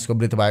 जना मानिसको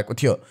मृत्यु भएको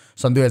थियो।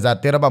 सन्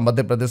 2013 मा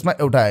मध्य प्रदेशमा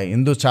एउटा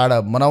हिन्दू चाड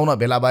मनाउन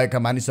भेला भएका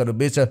मानिसहरू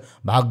बीच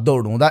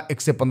भागदौड हुँदा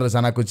 115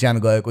 जनाको ज्यान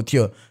गएको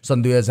थियो।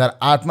 सन्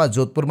 2008 मा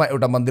जोधपुरमा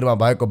एउटा मन्दिरमा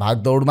भएको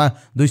भागदौडमा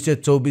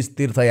 224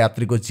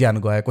 तीर्थयात्रीको ज्यान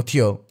गएको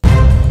थियो।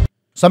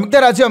 संयुक्त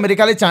राज्य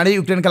अमेरिकाले चाँडै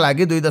युक्रेनका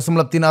लागि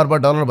 $2.3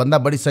 अर्ब भन्दा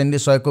बढी सैन्य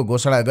सहयोगको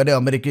घोषणा गरे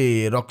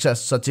अमेरिकी रक्षा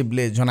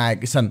सचिवले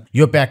जनाएकी छन्।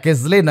 यो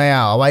प्याकेजले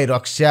नयाँ हवाई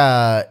रक्षा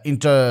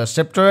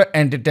इन्टरसेप्टर,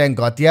 एन्टी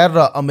ट्याङ्क हतियार र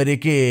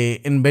अमेरिकी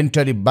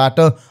इन्भेन्टरीबाट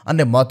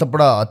अन्य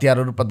महत्त्वपूर्ण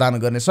हतियारहरू प्रदान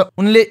गर्नेछ।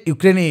 उनले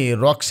युक्रेनी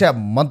रक्षा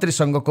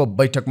मन्त्रीसँगको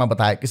बैठकमा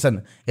बताएकी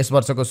छन्। यस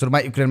वर्षको सुरुमा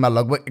युक्रेनमा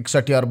लगभग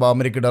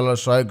 $61 अर्ब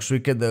सहयोग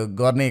स्वीकृत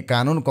गर्ने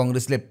कानुन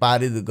कांग्रेसले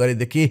पारित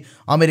गरेदेखि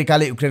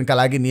अमेरिकाले युक्रेनका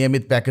लागि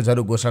नियमित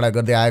प्याकेजहरू घोषणा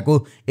गर्दै आएको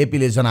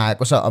एपीले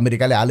जनाएको छ।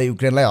 अमेरिकाले हालै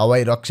युक्रेनलाई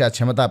हवाई रक्षा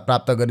क्षमता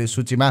प्राप्त गर्ने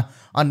सूचीमा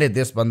अन्य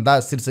देशभन्दा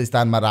शीर्ष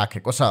स्थानमा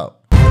राखेको छ।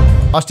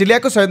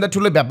 अस्ट्रेलियाको सबैभन्दा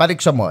ठूलो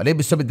व्यापारिक समूहले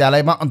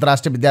विश्वविद्यालयमा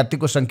अन्तर्राष्ट्रिय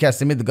विद्यार्थीको संख्या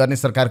सीमित गर्ने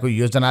सरकारको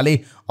योजनाले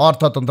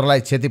अर्थतन्त्रलाई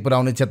क्षति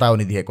पुर्याउने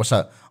चेतावनी दिएको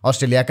छ।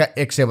 अस्ट्रेलियाका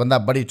 100 भन्दा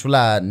बढी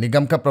ठूला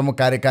निगमका प्रमुख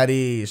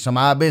कार्यकारी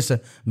समावेश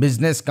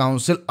बिजनेस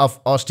काउन्सिल अफ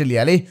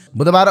अस्ट्रेलियाले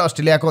बुधबार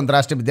अस्ट्रेलियाको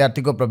अन्तर्राष्ट्रिय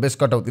विद्यार्थीको प्रवेश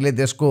कटौतीले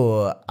देशको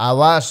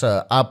आवास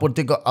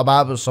आपूर्तिको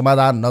अभाव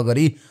समाधान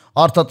नगरी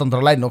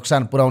अर्थतन्त्रलाई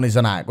नोक्सान पुर्याउने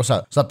जनाएको छ।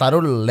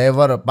 सत्तारूढ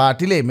लेबर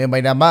पार्टीले मे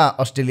महिनामा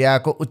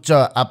अस्ट्रेलियाको उच्च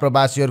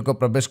आप्रवासीहरूको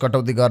प्रवेश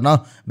कटौती गर्न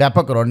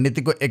व्यापक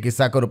रणनीतिको एक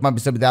हिस्साको रूपमा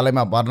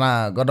विश्वविद्यालयमा भर्ना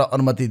गर्न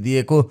अनुमति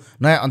दिएको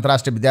नयाँ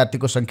अन्तर्राष्ट्रिय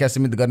विद्यार्थीको संख्या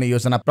सीमित गर्ने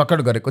योजना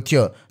प्रकट गरेको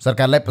थियो।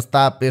 सरकारलाई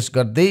प्रस्ताव पेश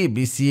गर्दै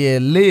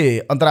बीसीएले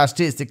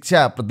अन्तर्राष्ट्रिय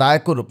शिक्षा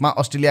प्रदायकको रूपमा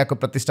अस्ट्रेलियाको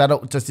प्रतिष्ठा र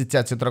उच्च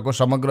शिक्षा क्षेत्रको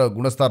समग्र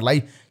गुणस्तरलाई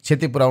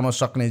क्षति पुर्याउन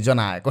सक्ने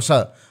जनाएको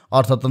छ।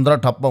 अर्थतन्त्र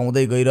ठप्प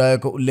हुँदै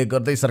गइरहेको उल्लेख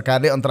गर्दै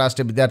सरकारले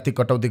अन्तर्राष्ट्रिय विद्यार्थी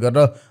कटौती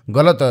गर्न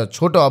गलत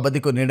छोटो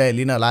अवधिको निर्णय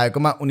लिन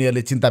लागेकोमा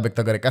उनीहरूले चिन्ता व्यक्त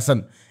गरेका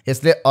छन्।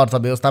 यसले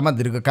अर्थव्यवस्थामा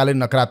दीर्घकालीन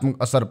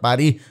नकारात्मक असर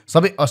पारी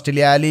सबै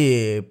अस्ट्रेलियाली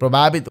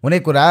प्रभावित हुने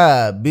कुरा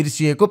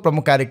बिर्सिएको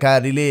प्रमुख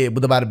कार्यकारीले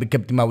बुधबार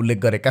विज्ञप्तिमा उल्लेख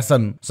गरेका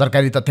छन्।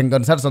 सरकारी तथ्याङ्क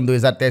अनुसार सन्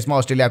 2023 मा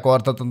अस्ट्रेलियाको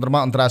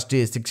अर्थतन्त्रमा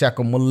अन्तर्राष्ट्रिय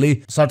शिक्षाको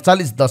मूल्य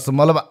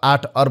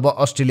 47.8 अर्ब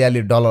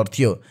अस्ट्रेलियाली डलर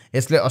थियो।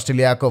 यसले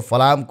अस्ट्रेलियाको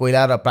फलाम,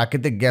 कोइला र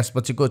प्राकृतिक ग्यास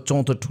पछिको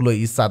चौथो ठूलो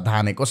हिस्सा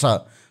धानेको छ।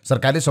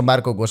 सरकारले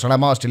सोमबारको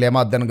घोषणामा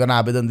अस्ट्रेलियामा अध्ययन गर्न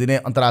आवेदन दिने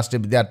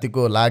अन्तर्राष्ट्रिय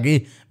विद्यार्थीको लागि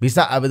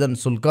भिसा आवेदन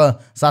शुल्क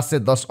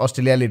 710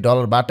 अस्ट्रेलियाली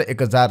डलरबाट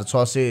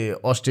 1600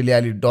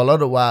 अस्ट्रेलियाली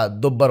डलर वा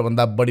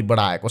दोब्बरभन्दा बढी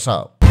बढाएको छ।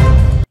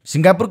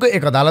 सिङ्गापुरको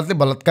एक अदालतले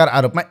बलात्कार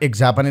आरोपमा एक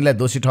जापानीलाई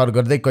दोषी ठहर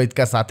गर्दै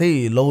कैदका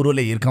साथै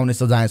लौरोले हिर्काउने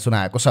सजाय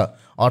सुनाएको छ।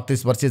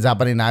 38 वर्षीय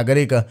जापानी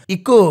नागरिक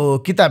इको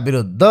किता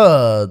विरुद्ध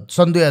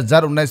सन्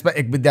 2019मा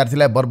एक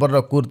विद्यार्थीलाई बर्बर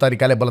र क्रूर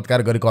तरिकाले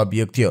बलात्कार गरेको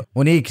अभियोग थियो।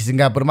 उनी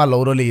सिङ्गापुरमा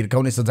लौरोले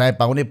हिर्काउने सजाय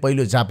पाउने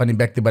पहिलो जापानी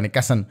व्यक्ति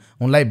बनेका छन्।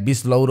 उनलाई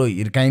 20 लौरो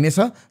हिर्काइनेछ,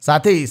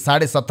 साथै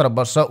 17.5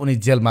 वर्ष उनी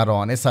जेलमा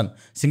रहनेछन्।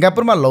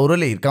 सिङ्गापुरमा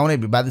लौरोले हिर्काउने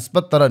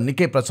विवादास्पद तर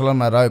निकै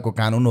प्रचलनमा रहेको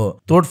कानुन हो।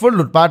 तोडफोड,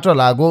 लुटपाट र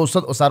लागु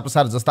औषध, ओसार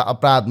पसार जस्ता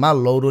अपराधमा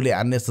लौरोले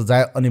हान्ने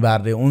सजाय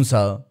अनिवार्य हुन्छ।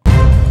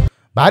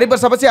 भारी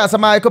वर्षापछि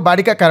आसाममा आएको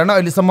बाढीका कारण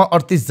अहिलेसम्म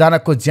 38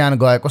 जनाको ज्यान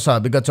गएको छ।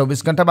 विगत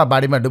 24 घण्टामा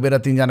बाढीमा डुबेर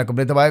 3 जनाको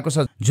मृत्यु भएको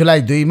छ।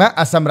 जुलाई 2 मा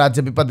आसाम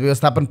राज्य विपद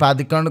व्यवस्थापन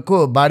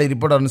प्राधिकरणको बाढी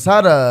रिपोर्ट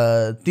अनुसार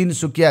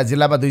तिनसुकिया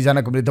जिल्लामा 2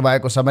 जनाको मृत्यु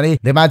भएको छ भने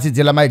धेमाजी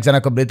जिल्लामा 1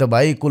 जनाको मृत्यु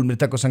भई कुल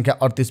मृतकको संख्या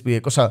 38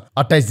 पुगेको छ।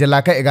 28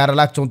 जिल्लाका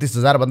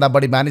 11,34,000 भन्दा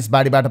बढी मानिस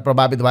बाढीबाट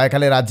प्रभावित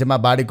भएकाले राज्यमा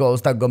बाढीको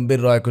अवस्था गम्भीर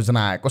रहेको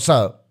जनाएको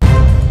छ।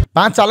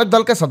 5 चालक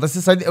दलका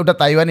सदस्यसहित एउटा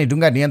ताइवानी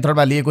डुङ्गा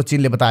नियन्त्रणमा लिएको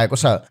चीनले बताएको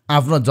छ।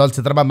 आफ्नो जल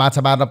क्षेत्रमा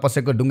माछा मार्न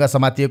पसेको डुङ्गा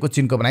समातिएको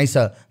चीनको भनाइ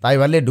छ।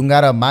 ताइवानले डुङ्गा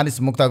र मानिस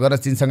मुक्त गर्न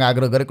चीनसँग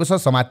आग्रह गरेको छ।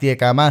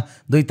 समातिएकामा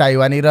 2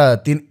 ताइवानी र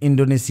 3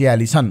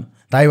 इन्डोनेसियाली छन्।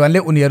 ताइवानले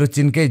उनीहरू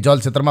चीनकै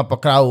जल क्षेत्रमा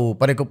पक्राउ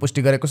परेको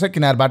पुष्टि गरेको छ।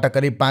 किनारबाट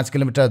करिब 5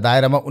 किलोमिटर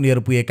दायरामा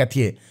उनीहरू पुगेका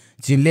थिए।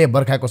 चीनले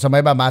बर्खाको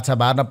समयमा माछा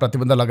मार्न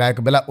प्रतिबन्ध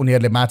लगाएको बेला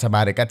उनीहरूले माछा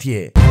मारेका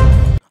थिए।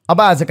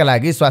 अब आजका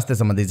लागि स्वास्थ्य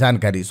सम्बन्धी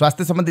जानकारी।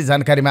 स्वास्थ्य सम्बन्धी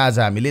जानकारीमा आज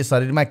हामीले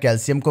शरीरमा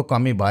क्याल्सियमको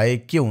कमी भए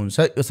के हुन्छ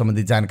यो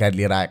सम्बन्धी जानकारी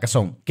लिएर आएका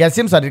छौँ।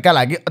 क्याल्सियम शरीरका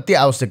लागि अति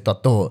आवश्यक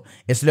तत्त्व हो।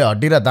 यसले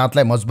हड्डी र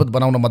दाँतलाई मजबुत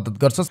बनाउन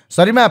मद्दत गर्छ।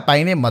 शरीरमा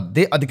पाइने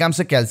मध्ये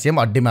अधिकांश क्याल्सियम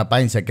हड्डीमा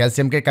पाइन्छ।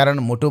 क्याल्सियमकै कारण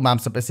मुटु,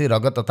 मांसपेशी,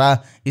 रगत तथा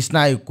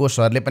स्नायु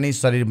कोषहरूले पनि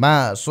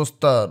शरीरमा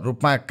स्वस्थ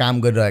रूपमा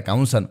काम गरिरहेका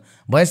हुन्छन्।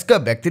 वयस्क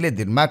व्यक्तिले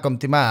दिनमा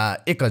कम्तीमा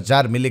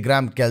 1000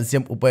 मिलिग्राम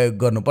क्याल्सियम उपयोग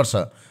गर्नुपर्छ।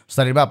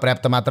 शरीरमा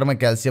पर्याप्त मात्रामा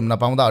क्याल्सियम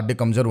नपाउँदा हड्डी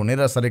कमजोर हुने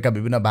र शरीरका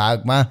विभिन्न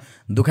भागमा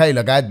दुखाइ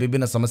लगायत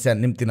विभिन्न समस्या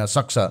निम्तिन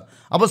सक्छ।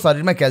 अब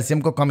शरीरमा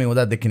क्याल्सियमको कमी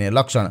हुँदा देखिने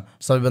लक्षण।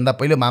 सबैभन्दा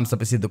पहिलो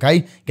मांसपेशी दुखाइ।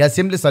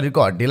 क्याल्सियमले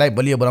शरीरको हड्डीलाई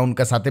बलियो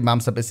बनाउनका साथै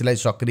मांसपेशीलाई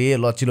सक्रिय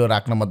लचिलो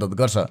राख्न मद्दत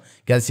गर्छ।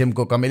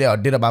 क्याल्सियमको कमीले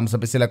हड्डी र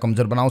मांसपेशीलाई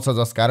कमजोर बनाउँछ,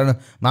 जसकारण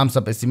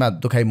मांसपेशीमा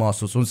दुखाइ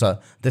महसुस हुन्छ।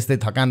 त्यस्तै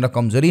थकान र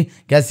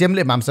कमजोरी।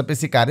 क्याल्सियमले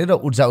मांसपेशी कार्य र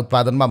ऊर्जा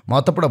उत्पादनमा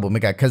महत्त्वपूर्ण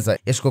भूमिका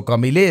खेल्छ। यसको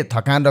कमीले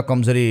थकान र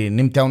कमजोरी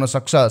निम्त्याउन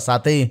सक्छ,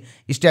 साथै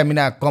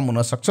स्ट्यामिना कम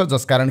हुन सक्छ,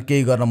 जसकारण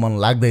केही गर्न मन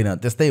लाग्दैन।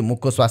 त्यस्तै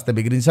मुखको स्वास्थ्य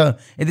बिग्रिन्छ।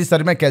 यदि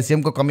शरीरमा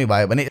क्याल्सियमको कमी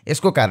भयो भने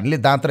यसको कारणले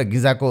दाँत र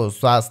गिजाको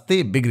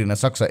स्वास्थ्य बिग्रिन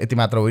सक्छ। यति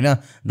मात्र होइन,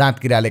 दाँत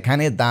किराले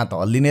खाने, दाँत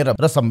हल्लिने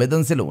र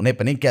संवेदनशील हुने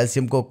पनि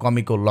क्याल्सियमको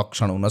कमीको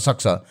लक्षण हुन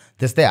सक्छ।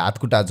 त्यस्तै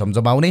हातखुट्टा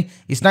झमझमाउने।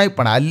 स्नायु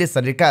प्रणालीले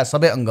शरीरका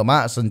सबै अङ्गमा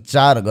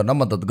सञ्चार गर्न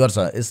मद्दत गर्छ।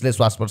 यसले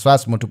श्वास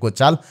प्रश्वास, मुटुको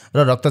चाल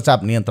र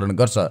रक्तचाप नियन्त्रण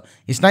गर्छ।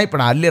 स्नायु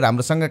प्रणालीले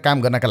राम्रोसँग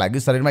काम गर्नका लागि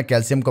शरीरमा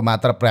क्याल्सियमको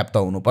मात्रा पर्याप्त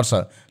हुनुपर्छ।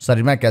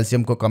 शरीरमा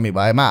क्याल्सियमको कमी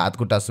भएमा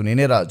हातखुट्टा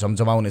सुनिने र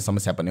झमझमाउने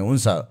समस्या पनि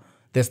हुन्छ।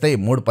 त्यस्तै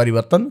मुड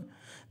परिवर्तन।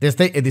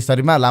 त्यस्तै यदि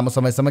शरीरमा लामो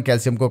समयसम्म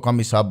क्याल्सियमको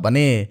कमी छ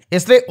भने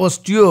यसले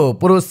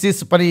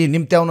ओस्टियोपोरोसिस पनि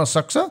निम्त्याउन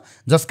सक्छ,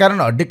 जसकारण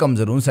हड्डी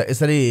कमजोर हुन्छ।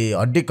 यसरी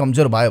हड्डी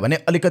कमजोर भयो भने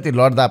अलिकति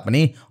लड्दा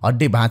पनि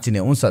हड्डी भाँचिने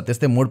हुन्छ।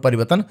 त्यस्तै मुड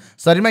परिवर्तन।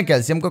 शरीरमा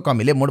क्याल्सियमको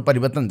कमीले मुड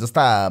परिवर्तन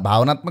जस्ता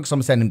भावनात्मक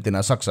समस्या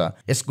निम्तिन सक्छ।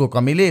 यसको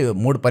कमीले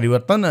मुड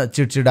परिवर्तन,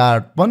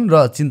 चिडचिडापन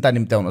र चिन्ता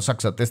निम्त्याउन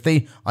सक्छ।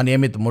 त्यस्तै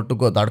अनियमित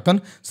मुटुको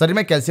धड्कन।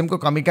 शरीरमा क्याल्सियमको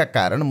कमीका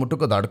कारण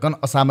मुटुको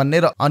धड्कन असामान्य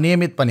र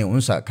अनियमित पनि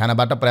हुन्छ।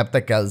 खानाबाट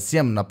पर्याप्त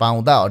क्याल्सियम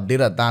नपाउँदा हड्डी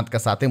र दाँतका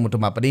साथ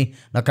मुटुमा पनि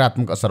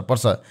नकारात्मक असर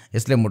पर्छ।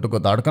 यसले मुटुको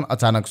धड्कन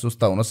अचानक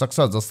सुस्त हुन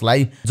सक्छ,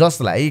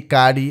 जसलाई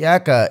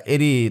कार्डियाक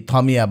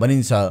एरिथमिया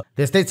भनिन्छ।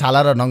 त्यस्तै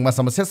छाला र नङमा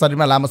समस्या।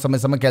 शरीरमा लामो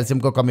समयसम्म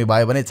क्याल्सियमको कमी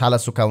भयो भने छाला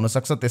सुक्खा हुन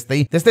सक्छ।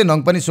 त्यस्तै नङ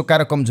पनि सुक्खा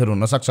र कमजोर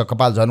हुन सक्छ।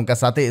 कपाल झर्नुका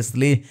साथै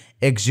यसले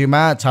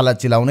एक्जिमा, छाला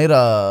चिलाउने र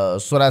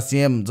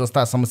सोरासियम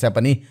जस्ता समस्या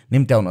पनि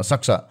निम्त्याउन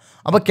सक्छ।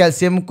 अब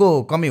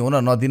क्याल्सियमको कमी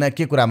हुन नदिन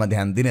के कुरामा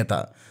ध्यान दिने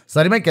त?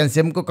 शरीरमा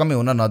क्याल्सियमको कमी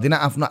हुन नदिन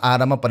आफ्नो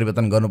आहारमा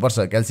परिवर्तन गर्नुपर्छ।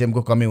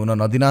 क्याल्सियमको कमी हुन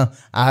नदिन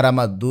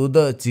आहारमा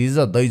दूध, चीज,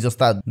 दही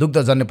जस्ता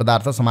दुग्धजन्य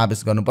पदार्थ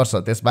समावेश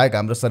गर्नुपर्छ। त्यसबाहेक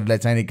हाम्रो शरीरलाई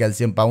चाहिने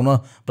क्याल्सियम पाउन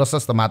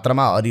प्रशस्त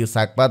मात्रामा हरियो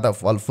सागपात,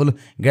 फलफुल,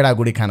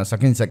 गेडागुडी खान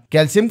सकिन्छ।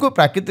 क्याल्सियमको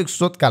प्राकृतिक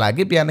स्रोतका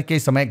लागि बिहान केही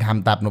समय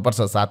घाम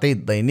ताप्नुपर्छ। साथै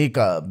दैनिक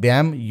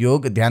व्यायाम,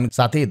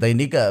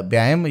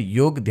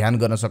 योग, ध्यान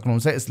गर्न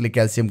सक्नुहुन्छ। यसले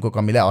क्याल्सियमको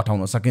कमीलाई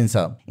हटाउन सकिन्छ।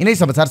 यिनै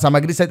समाचार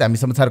सामग्री सहित हामी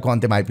समाचारको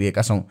अन्त्यमा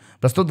आइपुगेका छौँ।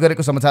 प्रस्तुत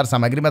गरेको समाचार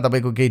सामग्रीमा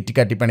तपाईँको केही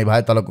टिका टिप्पणी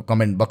भए तलको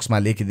कमेन्ट बक्समा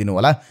लेखिदिनु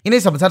होला। यिनै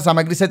समाचार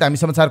सामग्री सहित हामी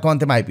समाचारको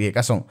अन्त्यमा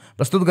आइपुगेका छौँ।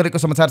 प्रस्तुत गरेको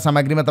समाचार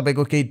सामग्रीमा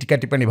तपाईँको केही टिका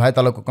टिप्पणी भए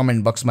तलको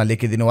कमेन्ट बक्समा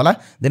लेखिदिनु होला।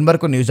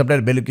 दिनभरको न्युज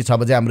अपडेट बेलुकी 6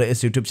 बजे हाम्रो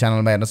यस युट्युब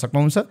च्यानलमा हेर्न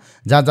सक्नुहुन्छ।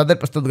 जहाँ जाँदै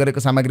प्रस्तुत गरेको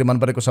सामग्री मन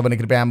परेको छ भने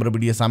कृपया हाम्रो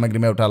भिडियो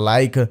सामग्रीमा एउटा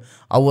लाइक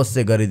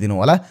अवश्य गरिदिनु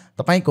होला।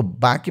 तपाईँको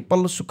बाँकी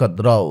पल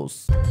सुखद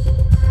रहोस्।